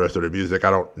most of the rest of the music.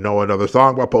 I don't know another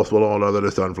song by Post Malone other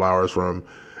than Sunflowers from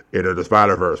Into the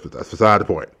Spider-Verse, but that's beside the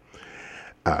point.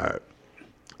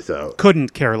 So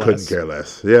Couldn't care less. Couldn't care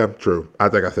less. Yeah, true. I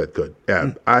think I said could.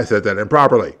 Yeah, I said that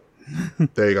improperly.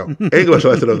 There you go. English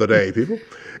lesson of the day, people.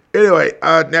 Anyway,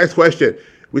 next question.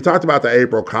 We talked about the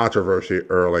April controversy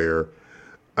earlier.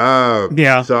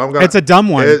 Yeah, so it's a dumb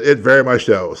one. It very much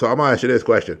so. So I'm going to ask you this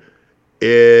question.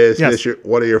 Is Yes. this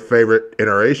one of your favorite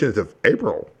iterations of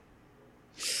April?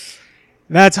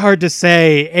 That's hard to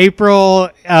say.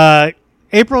 April's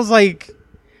like,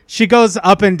 she goes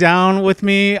up and down with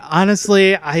me.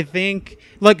 Honestly, I think,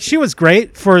 look, she was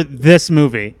great for this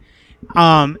movie.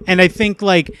 And I think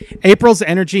like April's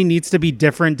energy needs to be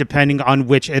different depending on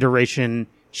which iteration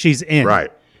she's in.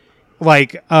 Right.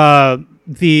 Like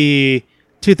the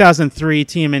 2003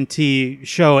 TMNT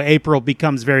show, April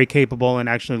becomes very capable and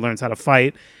actually learns how to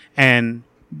fight and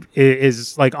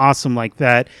is like awesome like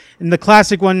that. In the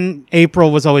classic one,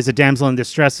 April was always a damsel in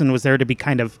distress and was there to be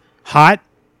kind of hot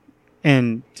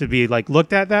and to be like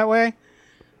looked at that way.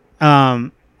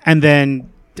 And then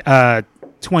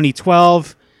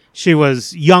 2012, she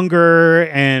was younger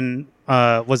and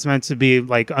was meant to be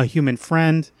like a human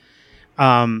friend.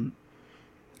 And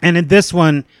in this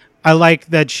one, I like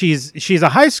that she's a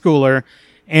high schooler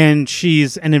and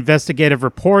she's an investigative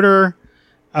reporter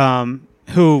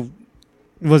who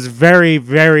was very,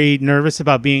 very nervous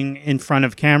about being in front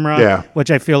of camera,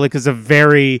 which I feel like is a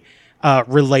very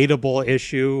relatable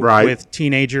issue with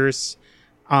teenagers.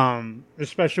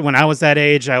 Especially when I was that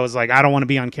age, I was like, I don't want to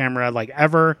be on camera like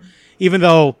ever, even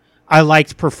though I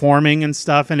liked performing and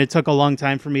stuff. And it took a long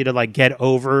time for me to like get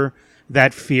over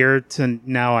that fear to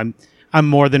now I'm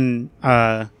more than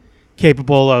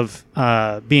capable of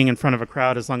being in front of a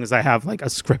crowd as long as I have like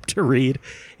a script to read.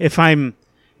 If I'm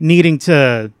needing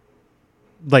to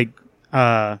like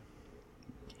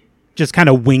just kind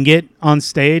of wing it on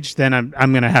stage, then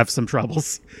I'm going to have some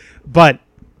troubles. But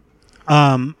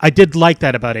I did like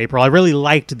that about April. I really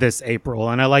liked this April,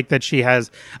 and I like that she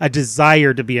has a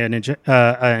desire to be an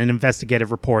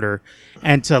investigative reporter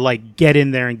and to like get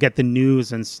in there and get the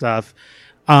news and stuff.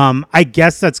 I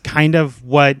guess that's kind of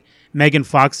what Megan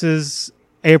Fox's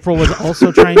April was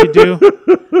also trying to do.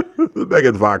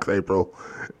 Megan Fox April.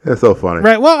 That's so funny.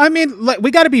 Right. Well, I mean, we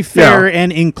got to be fair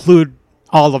and include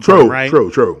all of them, right?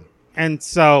 True. And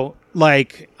so,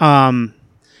 like, I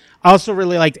also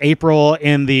really liked April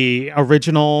in the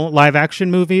original live-action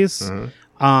movies.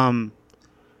 I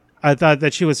thought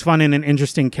that she was fun and an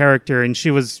interesting character, and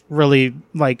she was really,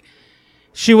 like,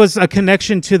 she was a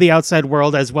connection to the outside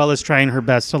world as well as trying her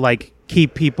best to, like,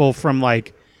 keep people from,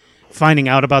 like, finding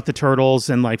out about the turtles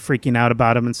and, like, freaking out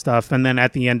about them and stuff. And then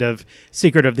at the end of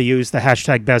Secret of the Ooze, the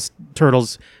hashtag best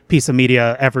turtles piece of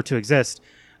media ever to exist,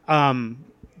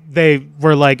 they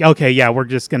were like, okay, yeah, we're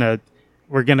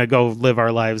gonna go live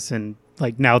our lives, and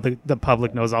like now the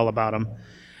public knows all about them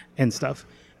and stuff.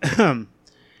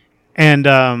 And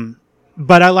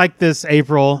but I liked this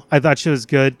April. I thought she was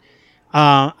good.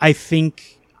 I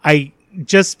think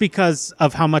just because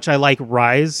of how much I like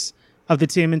Rise of the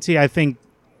TMNT, I think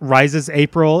Rise's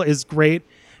April is great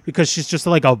because she's just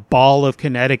like a ball of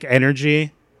kinetic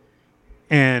energy,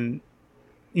 and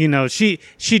you know she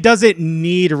doesn't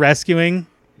need rescuing.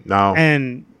 No.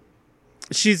 And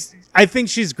I think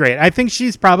she's great. I think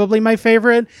she's probably my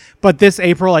favorite, but this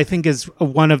April I think is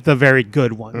one of the very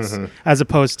good ones, as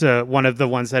opposed to one of the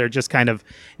ones that are just kind of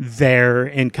there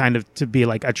and kind of to be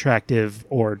like attractive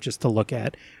or just to look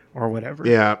at or whatever.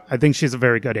 Yeah. I think she's a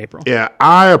very good April. Yeah,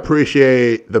 I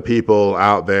appreciate the people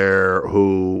out there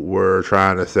who were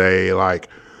trying to say like,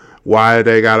 why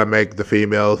they got to make the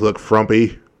females look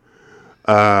frumpy.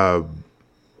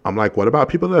 I'm like, what about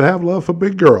people that have love for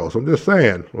big girls? I'm just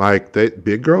saying, like,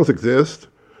 big girls exist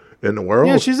in the world.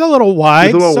 Yeah, she's a little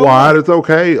wide. She's a little wide. It's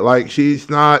okay. Like, she's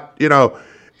not,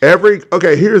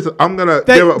 I'm gonna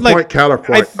give a point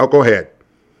counterpoint. Go ahead.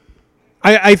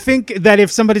 I think that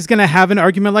if somebody's going to have an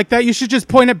argument like that, you should just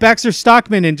point at Baxter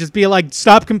Stockman and just be like,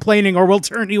 stop complaining or we'll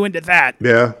turn you into that.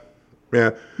 Yeah.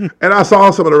 And I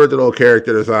saw some of the original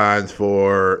character designs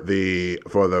for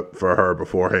her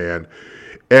beforehand.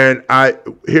 And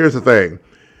here's the thing.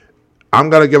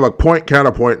 I'm going to give a point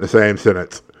counterpoint in the same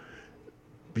sentence.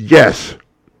 Yes,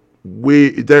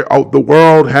 the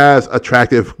world has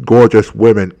attractive, gorgeous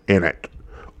women in it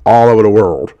all over the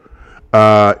world.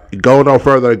 Go no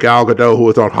further than Gal Gadot, who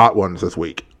was on Hot Ones this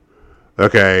week.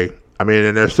 Okay, I mean,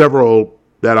 and there's several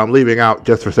that I'm leaving out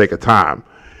just for sake of time.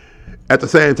 At the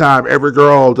same time, every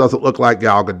girl doesn't look like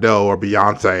Gal Gadot or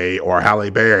Beyonce or Halle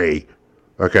Berry.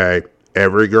 Okay,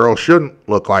 every girl shouldn't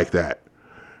look like that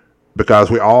because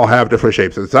we all have different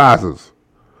shapes and sizes.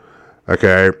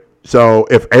 Okay, so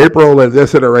if April in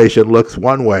this iteration looks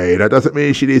one way, that doesn't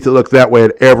mean she needs to look that way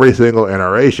in every single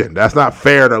iteration. That's not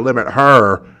fair to limit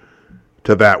her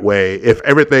to that way if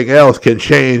everything else can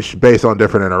change based on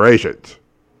different iterations.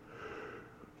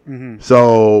 Mm-hmm.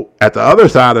 So at the other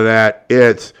side of that,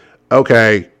 it's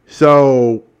okay,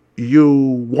 so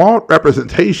you want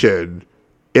representation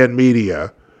in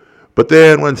media, but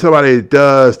then when somebody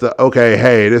does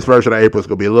hey, this version of April's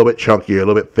going to be a little bit chunkier, a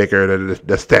little bit thicker than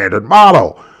the standard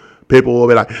model, people will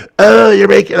be like, oh, you're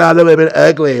making all the women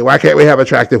ugly. Why can't we have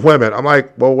attractive women? I'm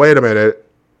like, well, wait a minute.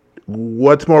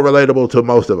 What's more relatable to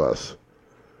most of us?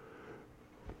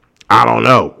 I don't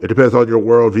know. It depends on your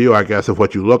worldview, I guess, of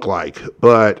what you look like.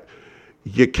 But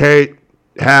you can't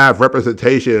have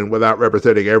representation without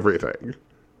representing everything.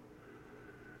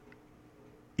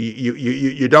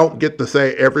 You don't get to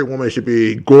say every woman should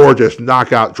be gorgeous,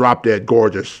 knockout, drop dead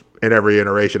gorgeous in every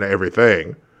iteration of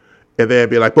everything. And then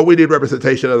be like, but we need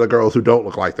representation of the girls who don't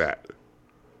look like that,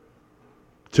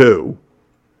 too.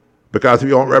 Because if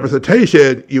you want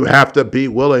representation, you have to be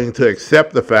willing to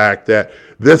accept the fact that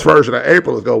this version of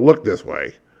April is going to look this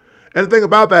way. And the thing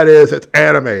about that is it's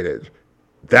animated.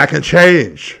 That can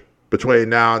change between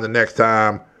now and the next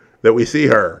time that we see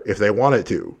her, if they wanted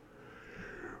to.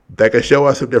 They can show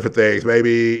us some different things.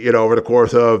 Maybe, over the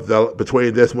course of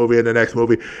between this movie and the next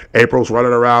movie, April's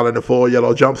running around in the full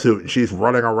yellow jumpsuit and she's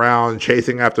running around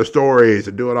chasing after stories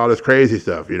and doing all this crazy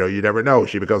stuff. You never know.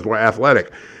 She becomes more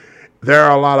athletic. There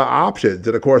are a lot of options.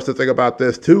 And of course, the thing about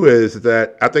this too is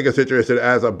that I think it's interesting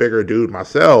as a bigger dude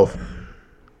myself,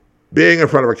 being in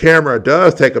front of a camera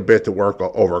does take a bit to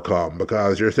overcome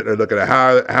because you're sitting there looking at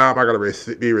how am I going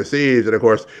to be received? And of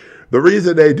course, the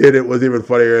reason they did it was even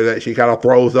funnier that she kind of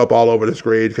throws up all over the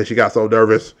screen because she got so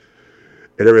nervous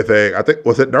and everything. I think,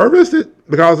 was it nervous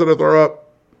because of the throw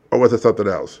up or was it something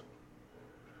else?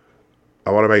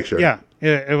 I want to make sure. Yeah.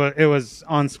 It was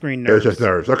on-screen nerves. It was just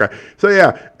nerves. Okay. So,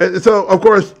 yeah. So, of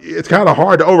course, it's kind of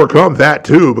hard to overcome that,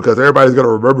 too, because everybody's going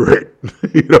to remember it.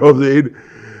 You know what I mean?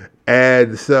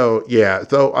 And so, yeah.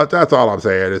 So, that's all I'm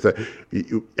saying. Is that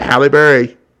Halle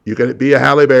Berry, you can be a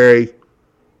Halle Berry,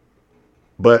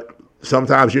 but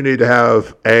sometimes you need to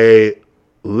have a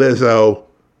Lizzo.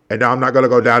 And now I'm not going to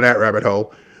go down that rabbit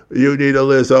hole. You need a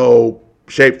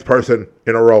Lizzo-shaped person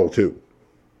in a role, too,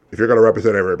 if you're going to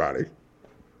represent everybody.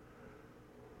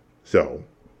 So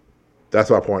that's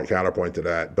my counterpoint to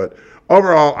that. But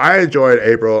overall, I enjoyed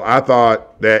April. I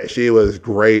thought that she was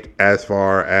great as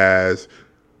far as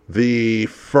the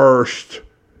first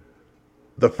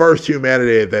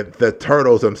humanity that the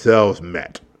Turtles themselves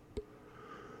met.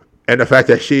 And the fact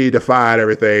that she defied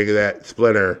everything that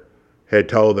Splinter had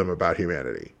told them about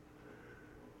humanity.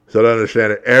 So to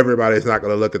understand that everybody's not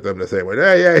going to look at them the same way.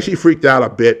 Yeah, she freaked out a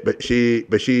bit, but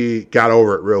she got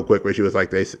over it real quick when she was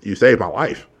like, you saved my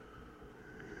life.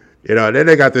 And then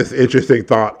they got this interesting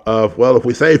thought of, well, if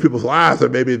we save people's lives,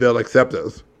 then maybe they'll accept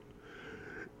us.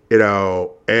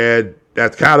 And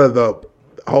that's kind of the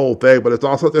whole thing. But it's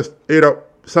also just,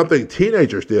 something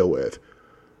teenagers deal with.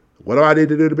 What do I need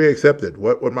to do to be accepted?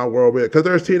 What would my world be? Because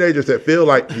there's teenagers that feel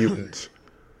like mutants,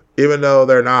 even though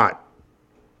they're not,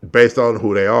 based on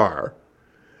who they are.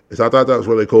 And so I thought that was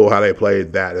really cool how they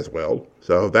played that as well.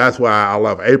 So that's why I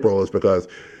love April, is because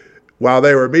while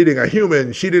they were meeting a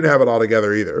human, she didn't have it all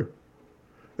together either.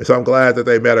 And so I'm glad that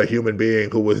they met a human being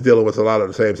who was dealing with a lot of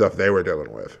the same stuff they were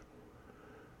dealing with.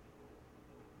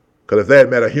 Because if they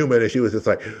had met a human and she was just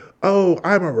like, oh,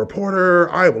 I'm a reporter,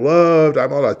 I'm loved,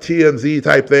 I'm on a TMZ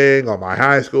type thing on my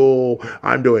high school,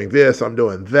 I'm doing this, I'm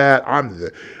doing that,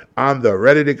 I'm the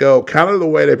ready to go, kind of the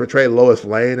way they portray Lois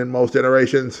Lane in most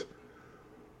iterations.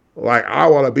 Like, I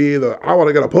want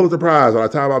to get a Pulitzer Prize by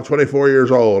the time I'm 24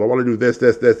 years old. I want to do this,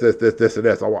 and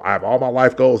this. I have all my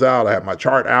life goals out. I have my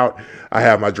chart out. I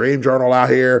have my dream journal out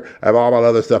here. I have all my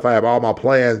other stuff. I have all my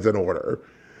plans in order.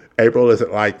 April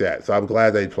isn't like that, so I'm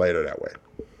glad they played her that way.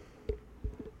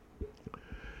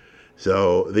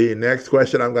 So the next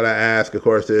question I'm going to ask, of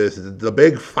course, is the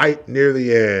big fight near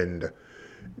the end.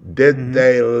 Did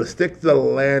they stick the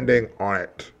landing on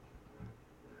it?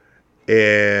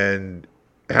 And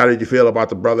how did you feel about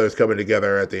the brothers coming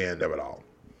together at the end of it all?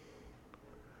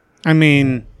 I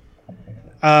mean,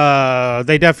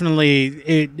 they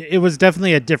definitely it was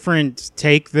definitely a different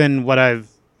take than what I've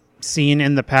seen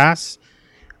in the past.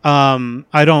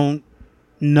 I don't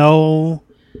know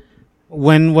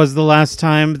when was the last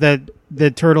time that the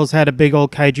Turtles had a big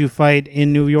old kaiju fight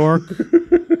in New York.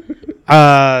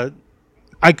 I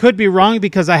could be wrong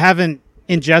because I haven't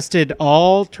ingested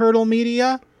all turtle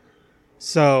media,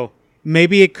 so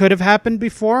maybe it could have happened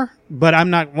before, but I'm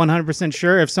not 100%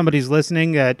 sure. If somebody's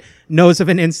listening that knows of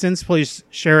an instance, please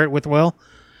share it with Will.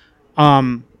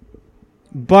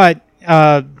 But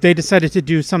they decided to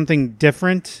do something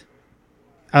different,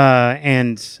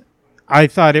 and I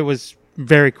thought it was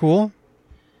very cool.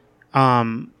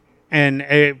 And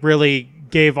it really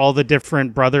gave all the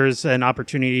different brothers an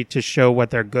opportunity to show what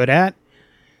they're good at.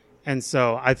 And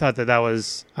so I thought that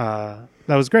was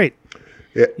great.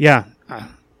 Yeah.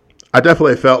 I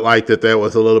definitely felt like that there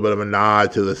was a little bit of a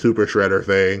nod to the Super Shredder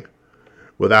thing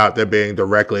without them being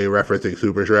directly referencing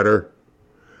Super Shredder.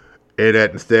 And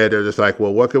that instead they're just like,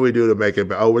 well, what can we do to make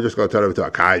it? Oh, we're just going to turn him into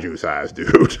a kaiju size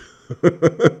dude.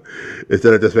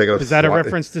 Instead of just making him Is that a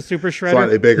reference to Super Shredder?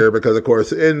 Slightly bigger because, of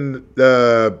course, in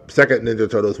the second Ninja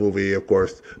Turtles movie, of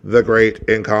course, the great,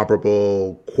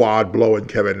 incomparable, quad-blowing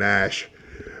Kevin Nash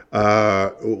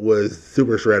was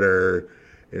Super Shredder.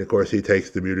 And, of course, he takes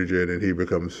the mutagen and he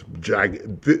becomes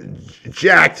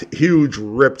jacked, huge,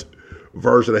 ripped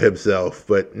version of himself,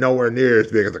 but nowhere near as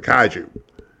big as a kaiju.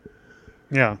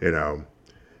 Yeah. You know.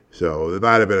 So it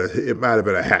might have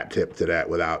been a hat tip to that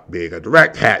without being a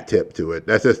direct hat tip to it.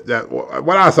 That's just that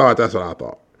when I saw it, that's what I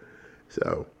thought.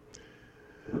 So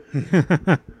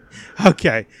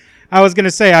okay, I was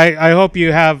gonna say I hope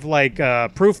you have like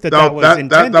proof that that was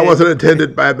intended. That wasn't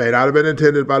intended by me. It might have been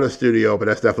intended by the studio, but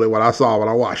that's definitely what I saw when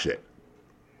I watched it.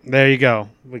 There you go.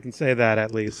 We can say that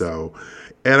at least. So,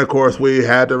 and of course we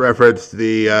had to reference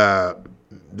the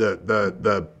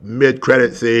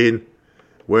mid-credit scene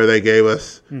where they gave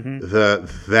us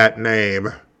that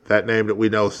name that we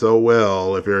know so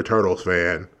well if you're a Turtles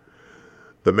fan.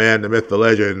 The man, the myth, the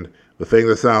legend, the thing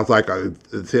that sounds like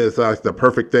the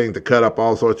perfect thing to cut up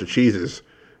all sorts of cheeses,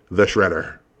 the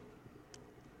Shredder.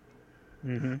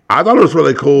 I thought it was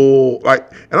really cool. And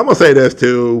I'm gonna say this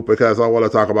too because I want to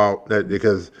talk about that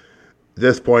because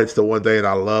this points to one thing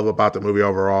I love about the movie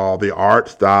overall. The art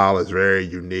style is very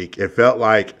unique. It felt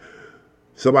like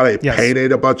somebody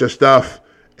painted a bunch of stuff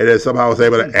and then somehow was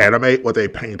able to animate what they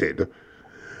painted.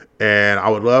 And I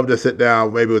would love to sit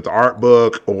down maybe with the art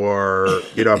book or,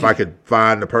 if I could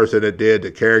find the person that did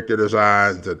the character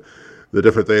designs and the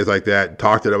different things like that, and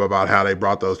talk to them about how they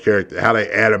brought those characters, how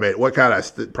they animate, what kind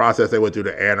of process they went through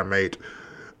to animate.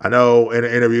 I know in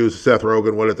interviews with Seth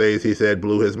Rogen, one of the things he said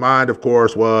blew his mind, of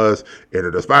course, was Enter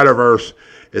the Spider-Verse.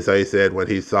 And so he said when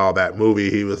he saw that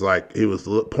movie, he was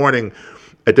pointing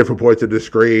at different points of the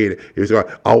screen. He was going,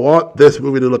 I want this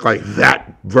movie to look like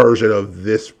that version of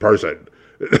this person.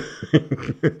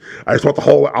 I just want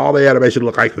all the animation to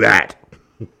look like that.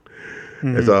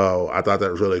 And so I thought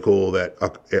that was really cool that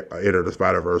Enter the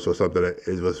Spider-Verse was something that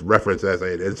it was referenced as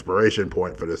an inspiration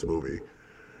point for this movie.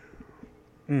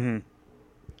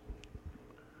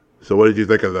 So what did you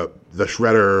think of the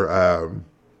Shredder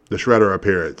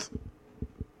appearance?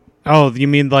 Oh, you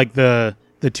mean like the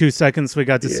 2 seconds we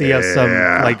got to see us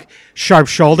some sharp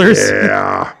shoulders?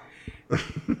 Yeah.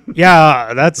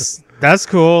 Yeah, that's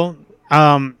cool.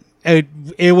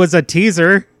 It was a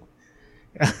teaser.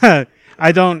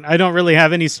 I don't really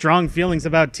have any strong feelings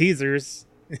about teasers.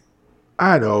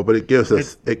 I know, but it gives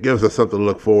us something to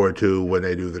look forward to when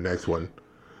they do the next one.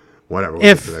 Whenever we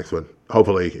get the next one.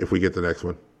 Hopefully, if we get the next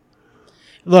one.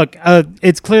 Look,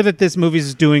 it's clear that this movie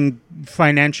is doing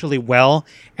financially well,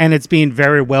 and it's being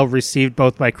very well received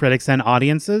both by critics and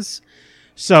audiences.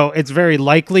 So it's very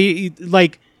likely,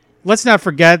 let's not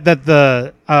forget that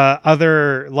the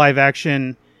other live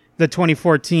action, the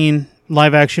 2014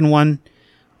 live action one,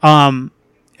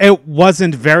 it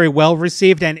wasn't very well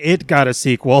received, and it got a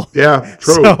sequel. Yeah,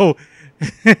 true. So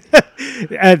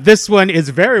this one is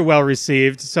very well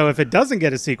received. So if it doesn't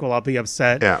get a sequel, I'll be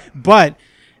upset. Yeah. But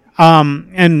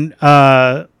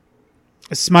Smider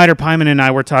Pyman and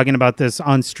I were talking about this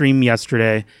on stream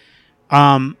yesterday.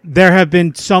 There have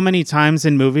been so many times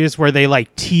in movies where they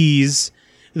tease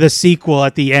the sequel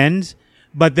at the end,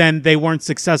 but then they weren't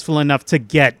successful enough to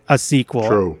get a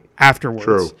sequel afterwards.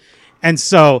 True. And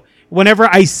so whenever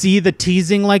I see the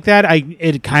teasing like that,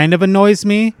 it kind of annoys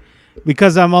me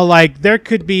because I'm all like, there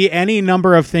could be any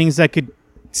number of things that could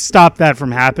stop that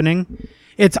from happening.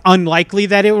 It's unlikely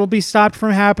that it will be stopped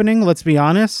from happening, let's be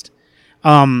honest.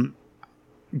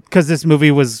 Because this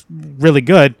movie was really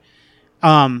good.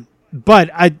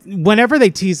 But whenever they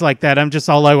tease like that, I'm just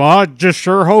all like, well, I just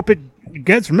sure hope it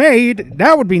gets made.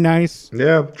 That would be nice.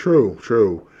 Yeah,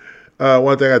 true.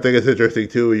 One thing I think is interesting,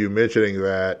 too, you mentioning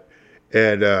that.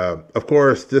 And, of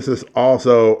course, this is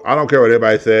also, I don't care what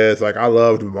anybody says. Like, I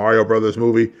loved the Mario Brothers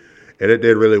movie, and it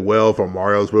did really well for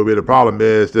Mario's movie. The problem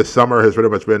is this summer has pretty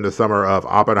much been the summer of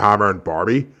Oppenheimer and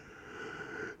Barbie.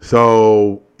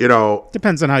 So, you know.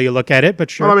 Depends on how you look at it,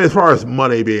 but sure. Well, I mean, as far as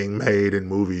money being made in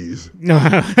movies.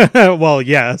 Well,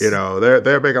 yes. You know,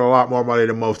 they're making a lot more money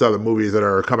than most other movies that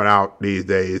are coming out these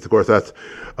days. Of course, that's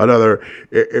another.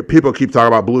 People keep talking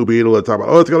about Blue Beetle and talking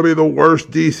about, it's going to be the worst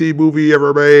DC movie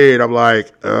ever made. I'm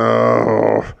like,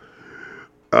 I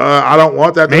don't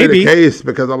want that to be the case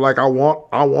because I'm like, I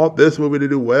want this movie to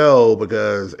do well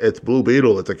because it's Blue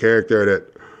Beetle. It's a character that,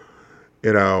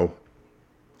 you know,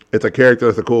 it's a character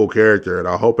that's a cool character, and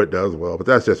I hope it does well. But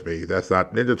that's just me. That's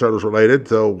not Ninja Turtles related.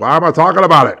 So why am I talking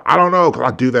about it? I don't know because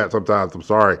I do that sometimes. I'm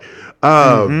sorry.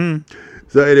 So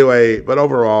anyway, but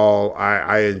overall,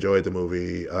 I enjoyed the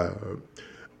movie.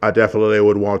 I definitely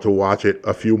would want to watch it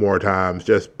a few more times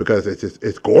just because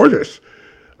it's gorgeous.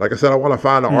 Like I said, I want to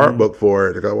find the art book for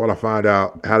it because I want to find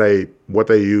out what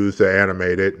they used to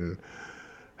animate it and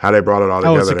how they brought it all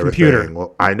together. It's a and computer. Everything.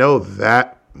 Well, I know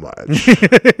that much.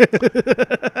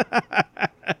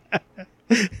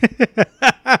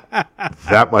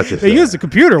 That much is they used a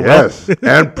computer. Yes,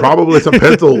 and probably some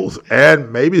pencils and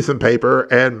maybe some paper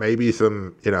and maybe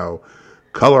some, you know,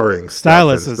 coloring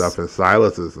styluses and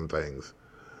styluses and things.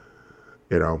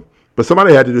 You know, but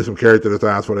somebody had to do some character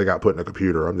designs when they got put in a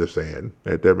computer. I'm just saying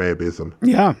there may have been some.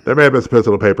 Yeah, there may have been some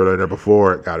pencil and paper in there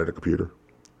before it got in a computer.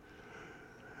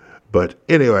 But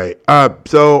anyway,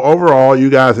 so overall, you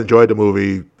guys enjoyed the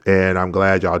movie, and I'm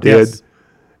glad y'all did. Yes.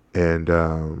 And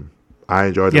I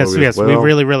enjoyed the movie as well. Yes, we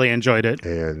really, really enjoyed it.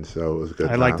 And so it was a good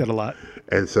time. I liked it a lot.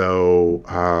 And so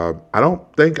I don't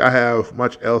think I have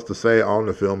much else to say on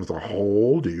the film as a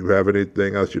whole. Do you have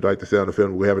anything else you'd like to say on the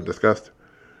film we haven't discussed?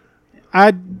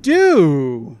 I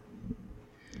do.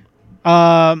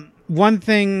 One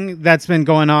thing that's been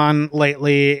going on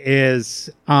lately is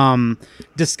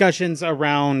discussions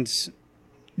around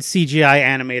CGI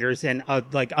animators and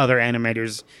like other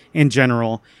animators in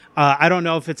general. I don't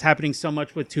know if it's happening so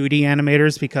much with 2D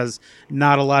animators because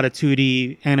not a lot of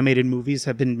 2D animated movies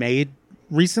have been made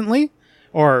recently,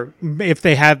 or if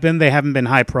they have been, they haven't been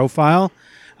high profile.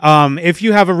 If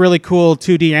you have a really cool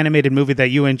 2D animated movie that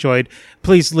you enjoyed,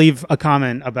 please leave a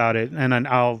comment about it, and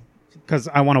because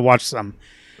I want to watch some.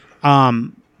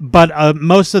 But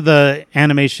most of the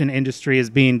animation industry is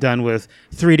being done with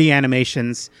 3D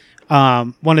animations.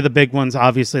 One of the big ones,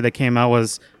 obviously, that came out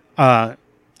was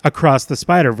Across the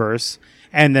Spider-Verse,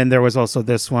 and then there was also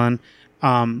this one.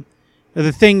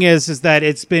 The thing is that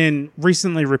it's been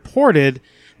recently reported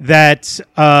that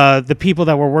the people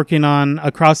that were working on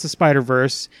Across the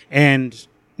Spider-Verse, and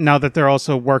now that they're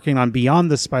also working on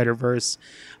Beyond the Spider-Verse,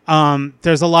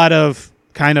 there's a lot of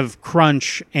kind of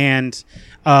crunch and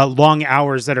long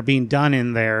hours that are being done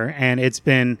in there, and it's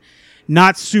been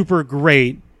not super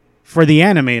great for the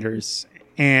animators.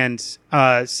 And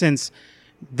since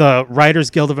the Writers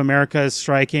Guild of America is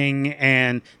striking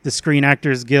and the Screen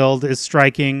Actors Guild is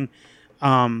striking,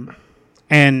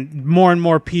 and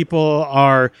more people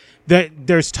are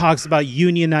there's talks about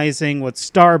unionizing with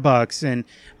Starbucks, and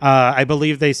I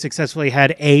believe they successfully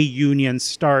had a union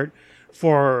start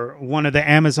for one of the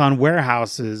Amazon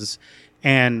warehouses.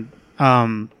 And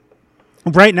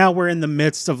right now we're in the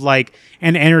midst of like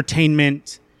an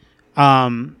entertainment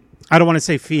I don't want to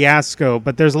say fiasco,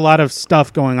 but there's a lot of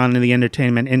stuff going on in the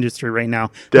entertainment industry right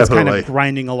now that's kind of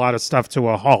grinding a lot of stuff to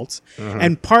a halt. Mm-hmm.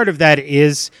 And part of that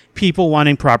is people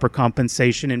wanting proper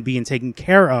compensation and being taken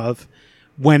care of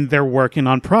when they're working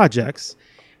on projects.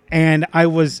 And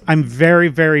I'm very,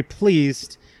 very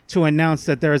pleased to announce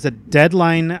that there is a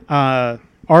Deadline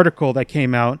article that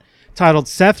came out titled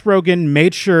 "Seth Rogen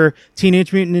Made Sure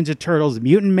Teenage Mutant Ninja Turtles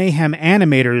Mutant Mayhem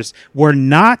Animators Were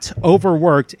Not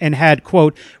Overworked and Had,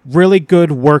 quote, really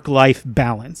good work-life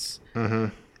balance." Mm-hmm.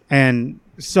 And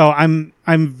so I'm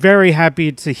very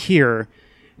happy to hear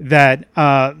that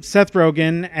Seth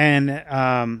Rogen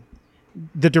and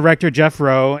the director Jeff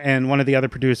Rowe and one of the other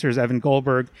producers, Evan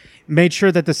Goldberg, made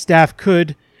sure that the staff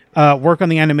could work on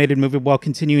the animated movie while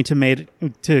continuing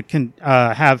to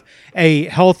have a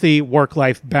healthy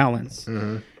work-life balance.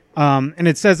 Mm-hmm. And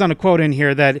it says on a quote in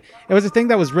here that it was a thing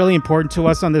that was really important to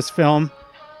us on this film.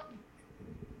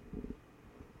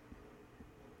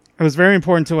 It was very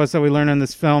important to us that we learned on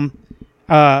this film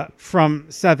from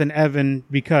Seth and Evan,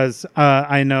 because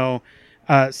I know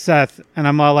Seth, and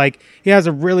I'm all like, he has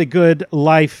a really good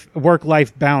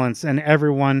work-life balance, and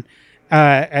everyone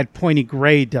at Pointy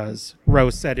Gray does,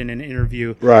 Rose said in an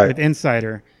interview with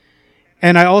Insider.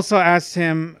 And I also asked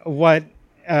him what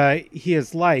he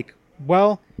is like.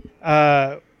 Well,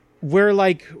 we're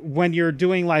like, when you're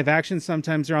doing live action,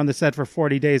 sometimes you're on the set for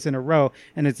 40 days in a row,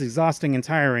 and it's exhausting and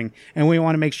tiring. And we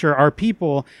want to make sure our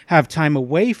people have time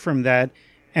away from that,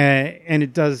 and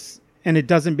it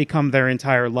doesn't become their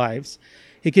entire lives.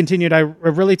 He continued, I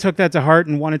really took that to heart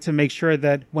and wanted to make sure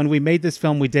that when we made this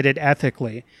film, we did it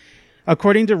ethically.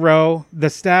 According to Rowe, the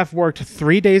staff worked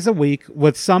 3 days a week,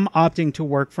 with some opting to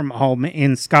work from home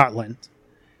in Scotland.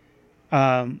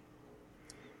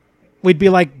 We'd be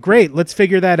like, great, let's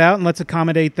figure that out and let's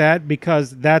accommodate that,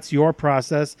 because that's your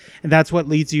process and that's what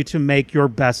leads you to make your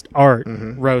best art,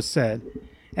 Rose said.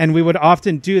 And we would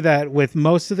often do that with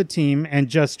most of the team and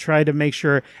just try to make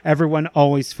sure everyone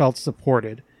always felt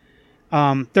supported.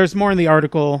 There's more in the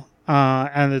article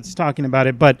and it's talking about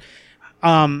it, but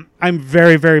I'm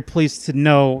very, very pleased to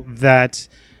know that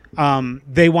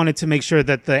they wanted to make sure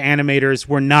that the animators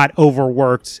were not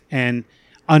overworked and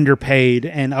underpaid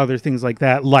and other things like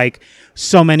that, like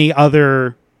so many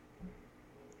other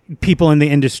people in the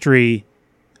industry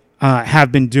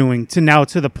have been doing, to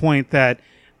the point that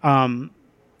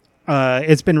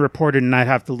it's been reported, and I'd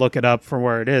have to look it up for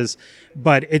where it is,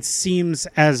 but it seems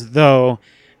as though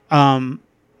a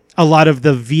lot of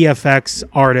the VFX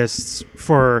artists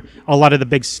for a lot of the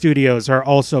big studios are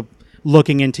also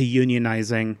looking into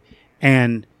unionizing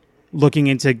and looking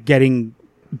into getting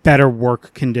better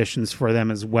work conditions for them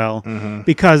as well,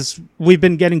 because we've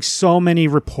been getting so many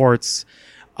reports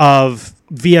of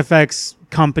VFX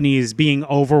companies being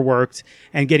overworked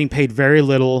and getting paid very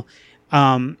little,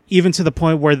 even to the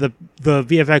point where the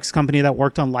VFX company that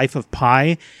worked on Life of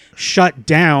Pi shut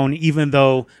down, even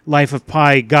though Life of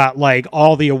Pi got like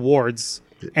all the awards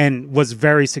and was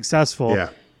very successful. Yeah.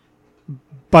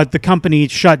 But the company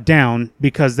shut down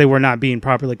because they were not being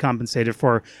properly compensated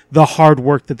for the hard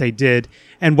work that they did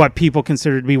and what people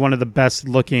consider to be one of the best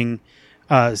looking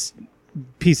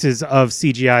pieces of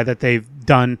CGI that they've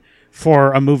done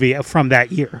for a movie from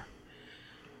that year.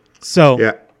 So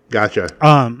yeah, gotcha.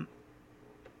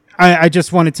 I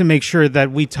just wanted to make sure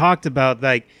that we talked about,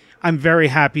 like, I'm very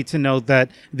happy to know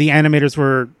that the animators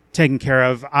were taken care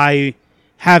of. I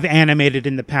have animated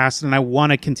in the past and I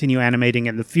want to continue animating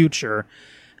in the future.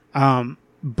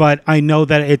 But I know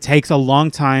that it takes a long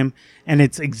time and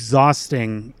it's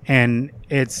exhausting and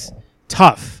it's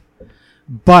tough.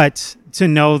 But to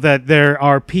know that there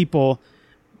are people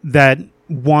that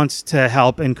want to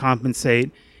help and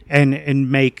compensate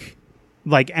and make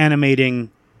like animating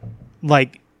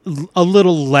like a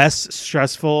little less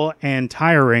stressful and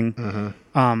tiring,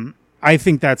 I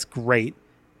think that's great.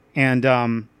 And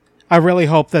I really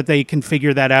hope that they can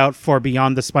figure that out for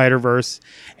Beyond the Spider-Verse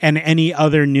and any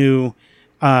other new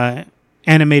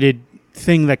animated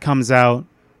thing that comes out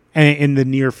in the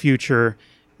near future.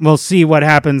 We'll see what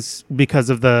happens because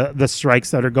of the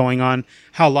strikes that are going on,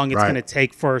 how long it's going to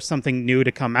take for something new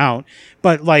to come out.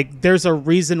 But like, there's a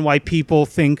reason why people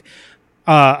think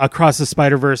Across the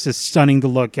Spider-Verse is stunning to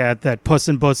look at, that Puss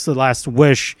in Boots: The Last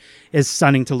Wish is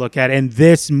stunning to look at, and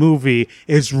this movie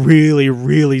is really,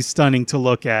 really stunning to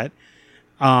look at.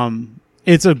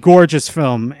 It's a gorgeous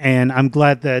film, and I'm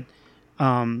glad that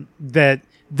that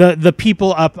the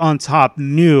people up on top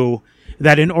knew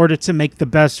that in order to make the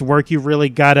best work, you really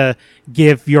gotta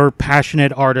give your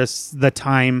passionate artists the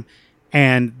time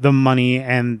and the money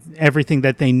and everything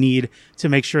that they need to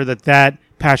make sure that that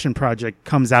passion project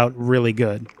comes out really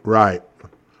good. Right.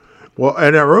 Well,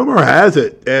 and a rumor has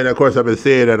it, and of course I've been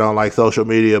seeing it on like social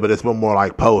media, but it's been more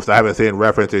like posts. I haven't seen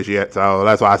references yet, so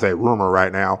that's why I say rumor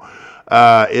right now.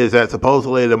 Is that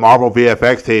supposedly the Marvel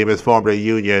VFX team has formed a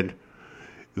union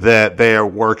that they are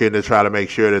working to try to make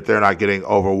sure that they're not getting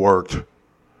overworked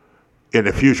in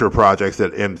the future projects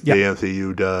that the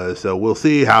MCU does. So we'll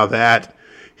see how that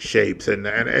shapes. And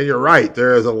you're right.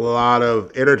 There is a lot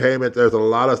of entertainment. There's a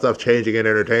lot of stuff changing in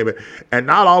entertainment, and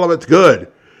not all of it's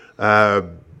good.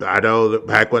 I know that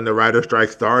back when the writer strike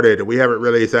started, we haven't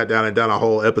really sat down and done a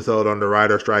whole episode on the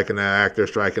writer strike and the actor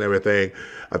strike and everything.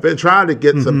 I've been trying to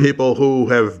get some people who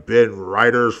have been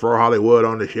writers for Hollywood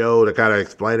on the show to kind of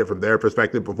explain it from their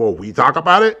perspective before we talk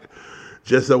about it,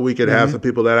 just so we can have some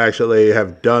people that actually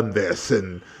have done this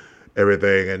and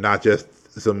everything, and not just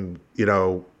some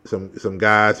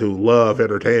guys who love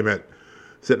entertainment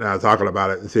sitting down talking about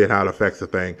it and seeing how it affects the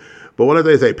thing. But one of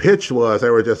the things they pitched was they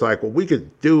were just like, well, we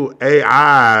could do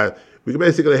AI. We could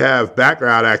basically have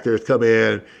background actors come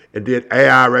in and did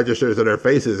AI registers of their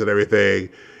faces and everything,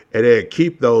 and then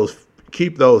keep those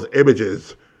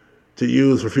images to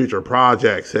use for future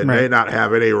projects, and they not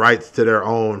have any rights to their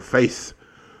own face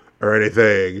or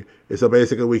anything. And so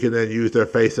basically we can then use their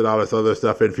face and all this other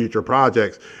stuff in future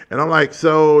projects. And I'm like,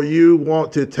 so you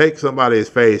want to take somebody's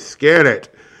face, scan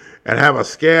it, and have a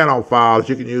scan on file that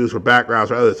you can use for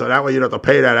backgrounds or others. So that way you don't have to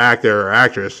pay that actor or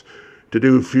actress to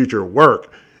do future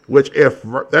work, which if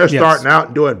they're starting out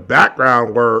and doing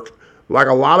background work, like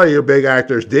a lot of your big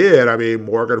actors did, I mean,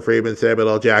 Morgan Freeman, Samuel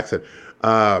L. Jackson,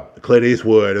 Clint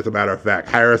Eastwood, as a matter of fact,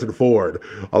 Harrison Ford,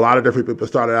 a lot of different people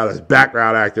started out as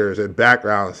background actors in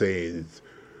background scenes.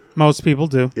 Most people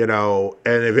do. You know,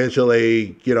 and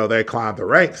eventually, you know, they climb the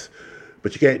ranks.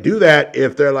 But you can't do that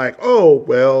if they're like, oh,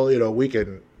 well, you know, we got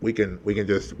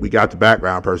the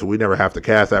background person. We never have to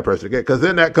cast that person again. Because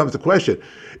then that comes the question.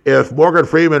 If Morgan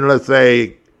Freeman, let's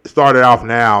say, started off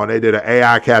now and they did an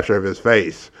AI capture of his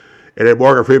face, and then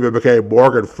Morgan Freeman became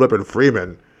Morgan flipping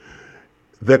Freeman,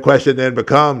 the question then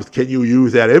becomes, can you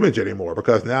use that image anymore?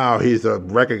 Because now he's a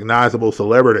recognizable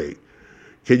celebrity.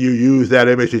 Can you use that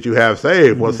image that you have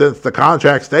saved? Well, since the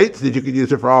contract states that you can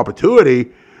use it for all perpetuity,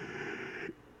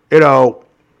 you know,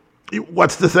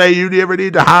 what's to say you never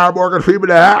need to hire Morgan Freeman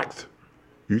to act?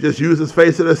 You just use his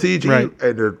face in a CG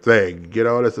and the thing, you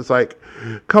know, and it's just like,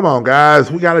 come on,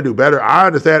 guys, we got to do better. I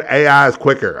understand AI is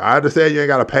quicker. I understand you ain't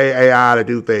got to pay AI to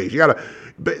do things.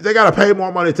 They got to pay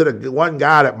more money to the one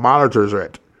guy that monitors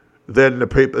it than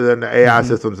the AI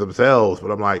systems themselves. But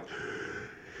I'm like,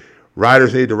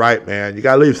 writers need to write, man. You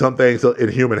got to leave some things in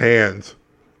human hands,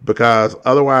 because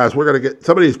otherwise we're going to get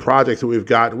some of these projects that we've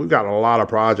got a lot of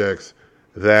projects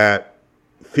that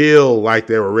feel like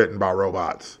they were written by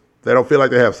robots. They don't feel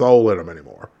like they have soul in them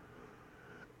anymore.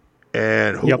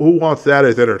 And who wants that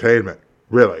as entertainment,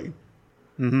 really?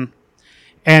 Mm-hmm.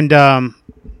 And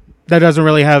that doesn't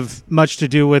really have much to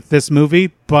do with this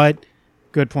movie, but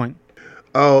good point.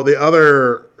 Oh, the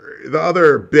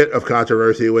other bit of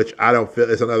controversy, which I don't feel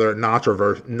is another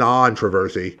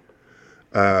non-controversy.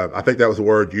 I think that was a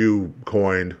word you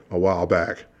coined a while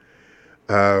back.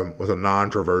 Was a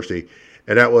non-controversy,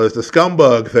 and that was the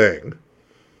scumbug thing,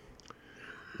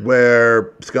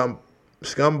 where scumbug.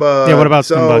 Yeah, what about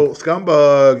scumbug? So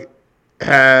scumbug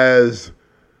has,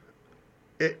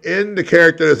 in the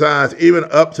character designs, even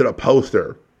up to the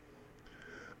poster,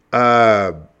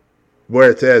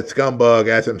 where it says scumbug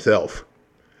as himself.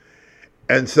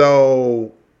 And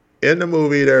so in the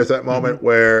movie, there's that moment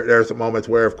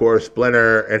where of course,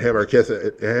 Splinter and him are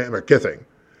kissing.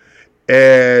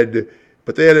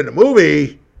 But then in the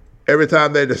movie, every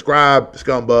time they describe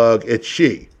scumbug, it's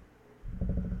she.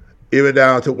 Even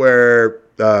down to where,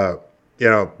 you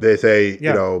know, they say,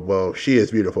 you know, well, she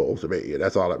is beautiful to me.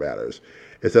 That's all that matters.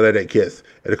 And so they kiss.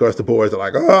 And of course, the boys are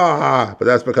like, ah, but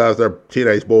that's because they're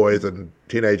teenage boys, and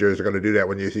teenagers are going to do that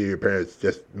when you see your parents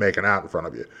just making out in front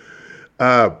of you.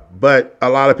 But a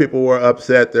lot of people were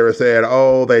upset. They were saying,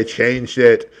 oh, they changed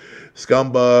it.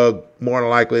 Scumbug, more than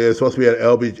likely, is supposed to be an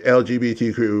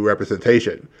LGBTQ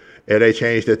representation. And they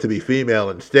changed it to be female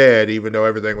instead, even though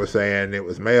everything was saying it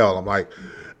was male. I'm like,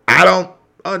 I don't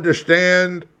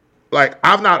understand. Like,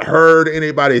 I've not heard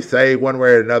anybody say one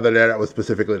way or another that was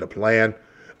specifically the plan.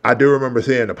 I do remember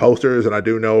seeing the posters, and I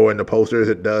do know in the posters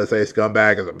it does say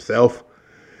scumbag as himself.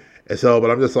 And so,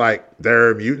 but I'm just like,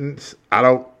 they're mutants. I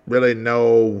don't really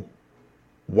know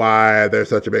why there's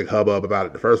such a big hubbub about it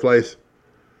in the first place.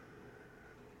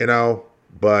 You know,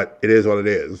 but it is what it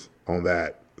is on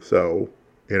that. So,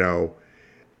 you know,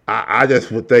 I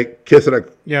just would think kissing a...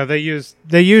 Yeah, they use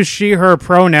she, her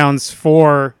pronouns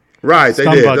for... Right, they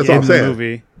did. That's what I'm saying.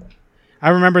 Movie. I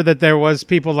remember that there was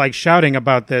people like shouting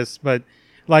about this, but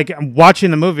like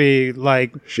watching the movie,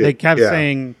 like they kept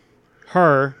saying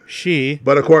her, she.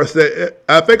 But of course,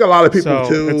 I think a lot of people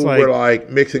too were like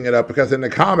mixing it up, because in the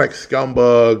comics,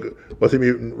 Scumbug was a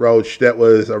mutant roach that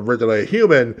was originally a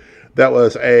human that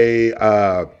was a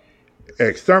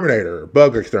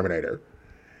bug exterminator.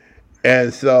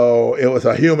 And so it was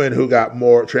a human who got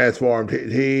more transformed.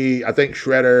 I think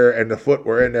Shredder and the Foot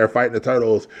were in there fighting the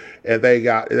turtles, and he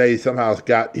got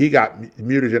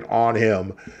mutagen on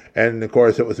him. And of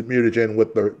course it was a mutagen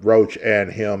with the roach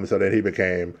and him, so that he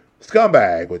became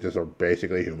Scumbag, which is a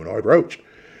basically humanoid roach.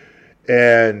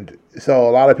 And so a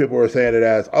lot of people were saying it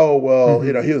as, oh, well,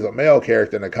 you know, he was a male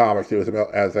character in the comics. He was a male.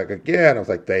 I was like, again, I was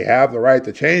like, they have the right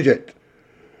to change it,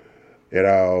 you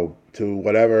know, to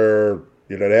whatever.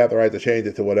 You know, they have the right to change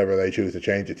it to whatever they choose to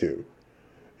change it to.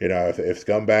 You know, if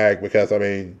Scumbag, because, I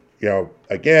mean,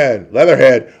 again,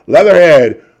 Leatherhead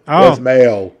was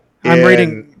male I'm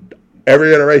reading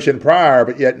every iteration prior,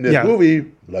 but yet in this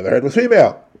movie, Leatherhead was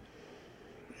female.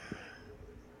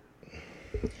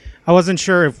 I wasn't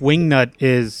sure if Wingnut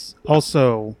is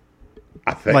also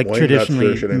I think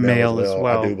traditionally male as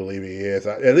well. I do believe he is.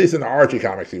 At least in the Archie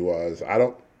comics, he was.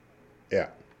 I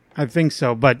think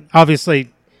so, but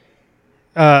obviously,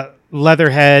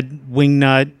 Leatherhead,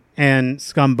 Wingnut, and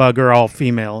Scumbug are all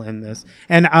female in this.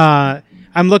 And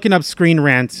I'm looking up Screen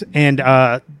Rant, and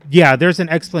there's an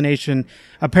explanation.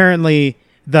 Apparently,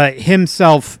 the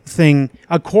himself thing,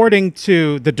 according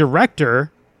to the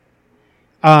director,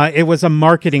 it was a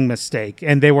marketing mistake,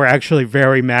 and they were actually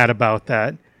very mad about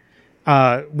that.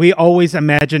 We always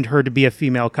imagined her to be a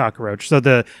female cockroach. So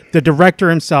the director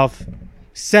himself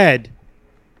said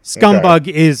Scumbug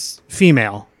is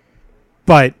female,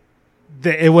 but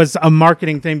it was a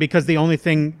marketing thing because the only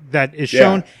thing that is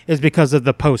shown is because of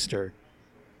the poster.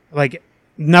 Like,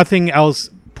 nothing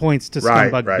else points to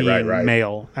Scumbug being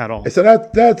male at all. So that's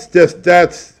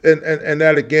and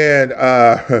that again,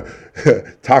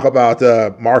 talk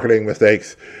about marketing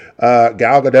mistakes.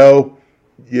 Gal Gadot,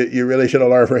 you really should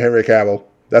have learned from Henry Cavill.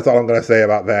 That's all I'm going to say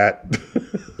about that.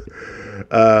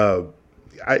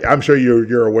 I'm sure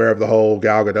you're aware of the whole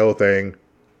Gal Gadot thing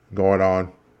going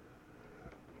on.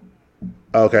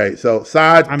 Okay, so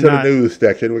the news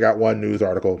section. We got one news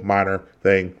article, minor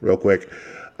thing, real quick.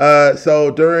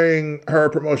 So during her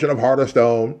promotion of Heart of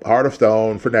Stone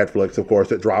for Netflix, of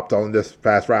course, it dropped on this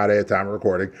past Friday at time of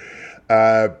recording.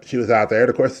 She was out there. And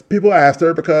of course, people asked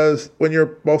her because when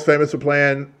you're most famous for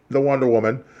playing the Wonder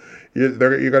Woman, you're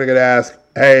going to get asked,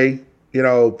 hey, the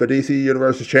DC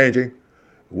universe is changing.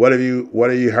 What have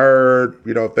you heard?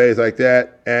 Things like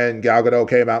that. And Gal Gadot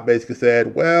came out and basically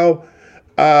said, well,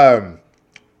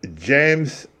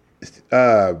 James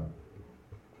Gunn,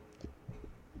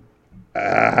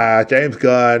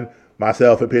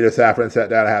 myself, and Peter Safran sat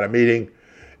down and had a meeting,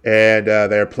 and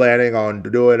they're planning on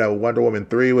doing a Wonder Woman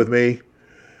 3 with me,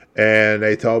 and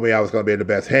they told me I was going to be in the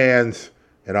best hands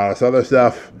and all this other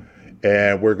stuff,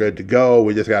 and we're good to go.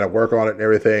 We just got to work on it and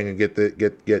everything and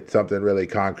get something really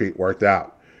concrete worked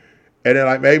out. And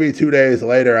then maybe 2 days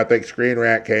later, I think Screen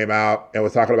Rant came out and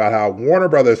was talking about how Warner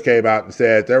Brothers came out and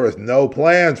said there was no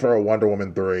plans for a Wonder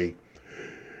Woman 3.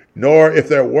 Nor if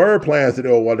there were plans to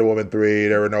do a Wonder Woman 3,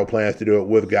 there were no plans to do it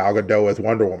with Gal Gadot as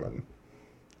Wonder Woman.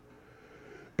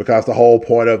 Because the whole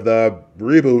point of the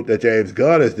reboot that James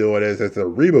Gunn is doing is it's a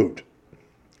reboot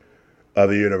of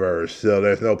the universe. So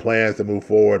there's no plans to move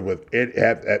forward with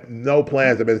it. No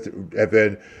plans have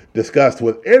been discussed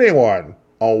with anyone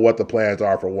on what the plans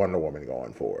are for Wonder Woman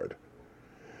going forward.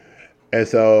 And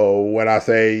so when I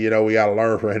say, we got to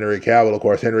learn from Henry Cavill, of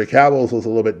course, Henry Cavill's was a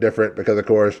little bit different because, of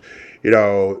course, he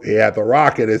had The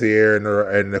Rock in his ear, and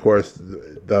of course,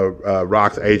 the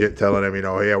Rock's agent telling him,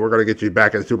 we're going to get you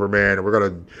back in Superman, and we're going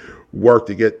to work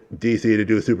to get DC to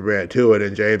do Superman 2. And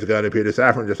then James Gunn and Peter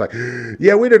Safran just like,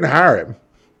 yeah, we didn't hire him.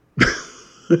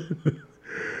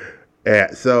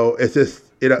 And so it's just,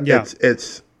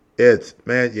 it's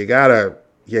man, you gotta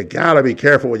be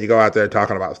careful when you go out there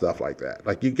talking about stuff like that.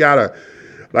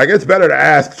 It's better to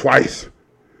ask twice.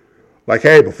 Like,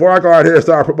 hey, before I go out here and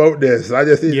start promoting this, I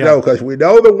just need to know, because we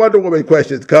know the Wonder Woman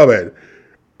question's coming.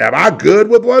 Am I good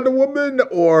with Wonder Woman,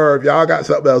 or have y'all got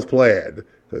something else planned?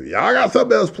 If y'all got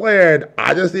something else planned,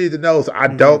 I just need to know so I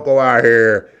don't go out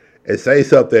here and say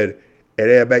something and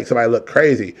then make somebody look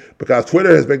crazy. Because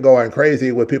Twitter has been going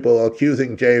crazy with people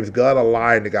accusing James Gunn of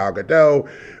lying to Gal Gadot.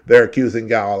 They're accusing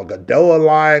Gal Gadot of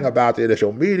lying about the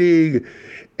initial meeting.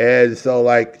 And so,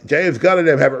 James Gunn and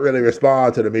them haven't really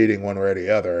responded to the meeting one way or the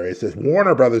other. It's just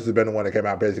Warner Brothers has been the one that came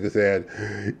out and basically said,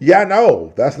 yeah,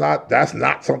 no, that's not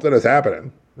something that's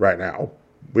happening right now.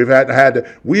 We've not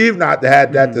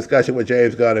had that discussion with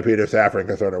James Gunn and Peter Safran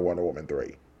concerning Wonder Woman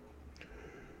 3.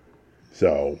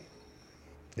 So,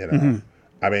 I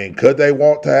mean, could they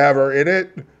want to have her in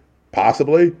it?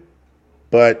 Possibly.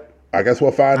 But I guess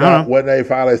we'll find out when they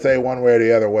finally say one way or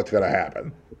the other what's going to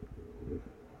happen.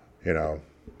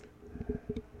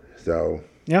 So,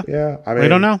 yeah. I mean, we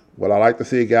don't know. Would I like to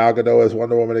see Gal Gadot as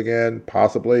Wonder Woman again?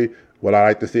 Possibly. Would I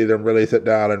like to see them really sit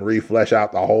down and reflesh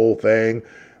out the whole thing?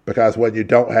 Because when you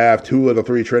don't have 2 of the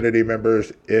 3 Trinity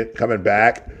members coming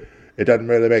back, it doesn't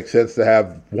really make sense to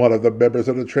have one of the members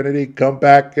of the Trinity come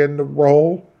back in the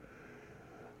role.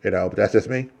 But that's just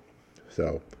me.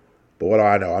 So, but what do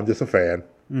I know? I'm just a fan.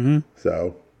 Mm-hmm.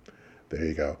 So, there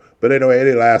you go. But anyway,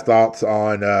 any last thoughts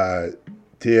on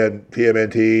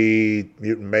TMNT,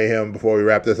 Mutant Mayhem before we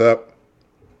wrap this up?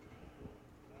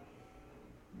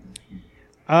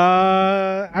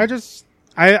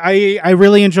 I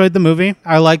really enjoyed the movie.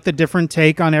 I like the different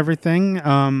take on everything.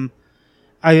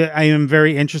 I am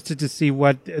very interested to see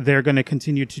what they're going to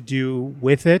continue to do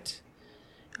with it.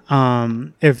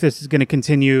 If this is going to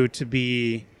continue to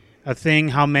be a thing,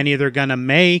 how many they're going to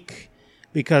make.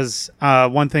 Because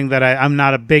one thing that I'm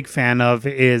not a big fan of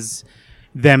is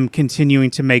them continuing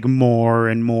to make more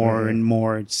and more and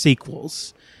more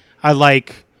sequels. I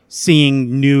like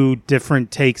seeing new,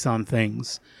 different takes on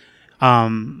things.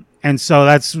 And so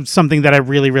that's something that I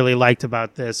really, really liked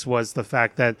about this was the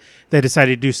fact that they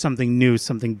decided to do something new,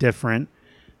 something different.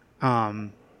 I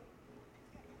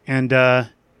enjoyed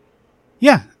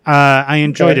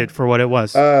it for what it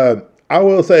was. I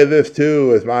will say this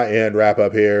too as my end wrap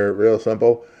up here, real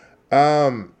simple.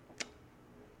 I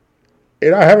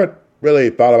haven't really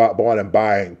thought about going and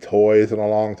buying toys in a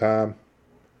long time.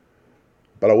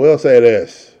 But I will say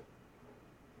this.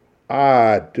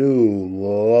 I do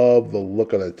love the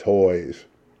look of the toys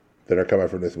that are coming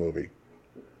from this movie.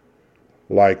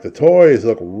 Like, the toys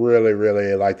look really,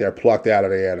 really like they're plucked out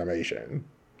of the animation.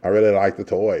 I really like the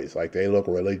toys. Like, they look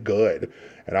really good.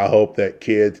 And I hope that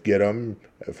kids get them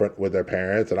with their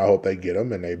parents, and I hope they get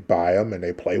them and they buy them and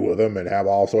they play with them and have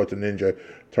all sorts of Ninja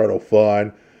Turtle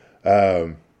fun.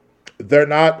 They're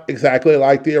not exactly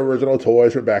like the original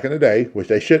toys from back in the day, which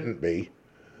they shouldn't be.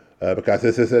 Because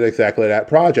this isn't exactly that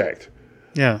project.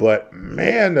 Yeah. But,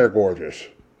 man, they're gorgeous.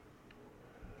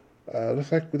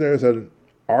 Looks like there's an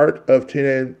art of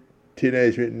Teenage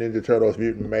Mutant Ninja Turtles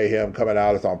Mutant Mayhem coming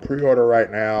out. It's on pre-order right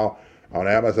now on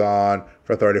Amazon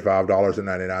for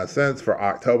 $35.99 for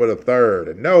October the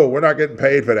 3rd. And no, we're not getting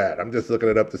paid for that. I'm just looking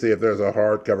it up to see if there's a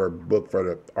hardcover book for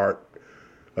the art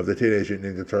of the Teenage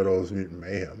Mutant Ninja Turtles Mutant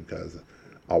Mayhem, because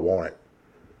I want it.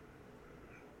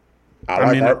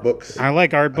 I like art books. I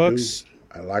like art books.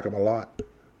 I like them a lot.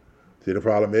 See, the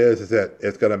problem is that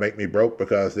it's going to make me broke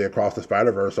because the Across the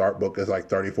Spider-Verse art book is like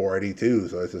 $34.82.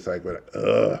 So it's just like,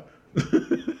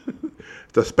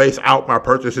 to space out my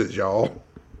purchases, y'all.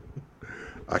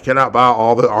 I cannot buy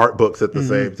all the art books at the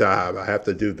same time. I have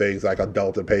to do things like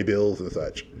adult and pay bills and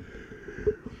such.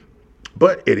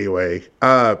 But anyway,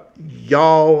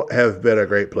 y'all have been a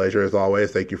great pleasure as always.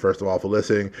 Thank you, first of all, for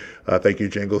listening. Thank you,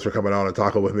 Jingles, for coming on and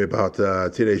talking with me about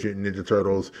Teenage Mutant Ninja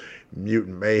Turtles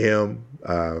Mutant Mayhem.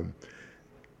 For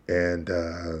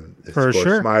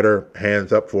sure. Smider,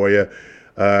 hands up for you.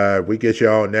 We get you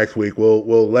on next week.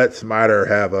 We'll let Smider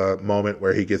have a moment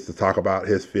where he gets to talk about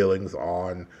his feelings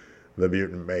on the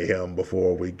Mutant Mayhem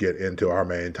before we get into our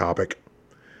main topic.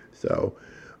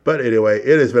 But anyway,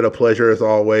 it has been a pleasure, as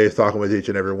always, talking with each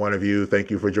and every one of you. Thank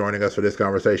you for joining us for this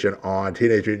conversation on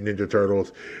Teenage Mutant Ninja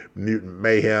Turtles, Mutant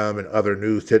Mayhem, and other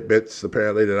news tidbits,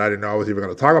 apparently, that I didn't know I was even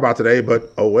going to talk about today,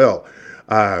 but oh well.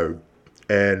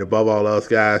 And above all else,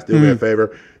 guys, do me a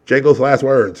favor. Jingles, last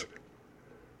words.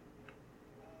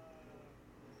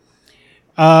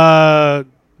 Go,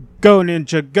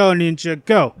 Ninja, go, Ninja,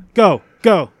 go, go,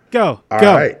 go, go, all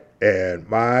go. Right. And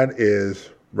mine is,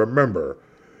 remember,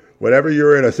 whenever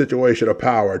you're in a situation of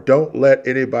power, don't let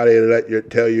anybody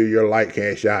tell you your light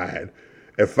can't shine,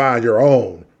 and find your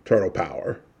own turtle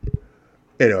power.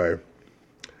 Anyway,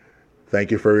 thank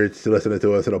you for listening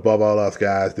to us, and above all else,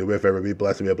 guys, do me a favor, be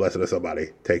blessed and be a blessing to somebody.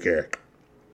 Take care.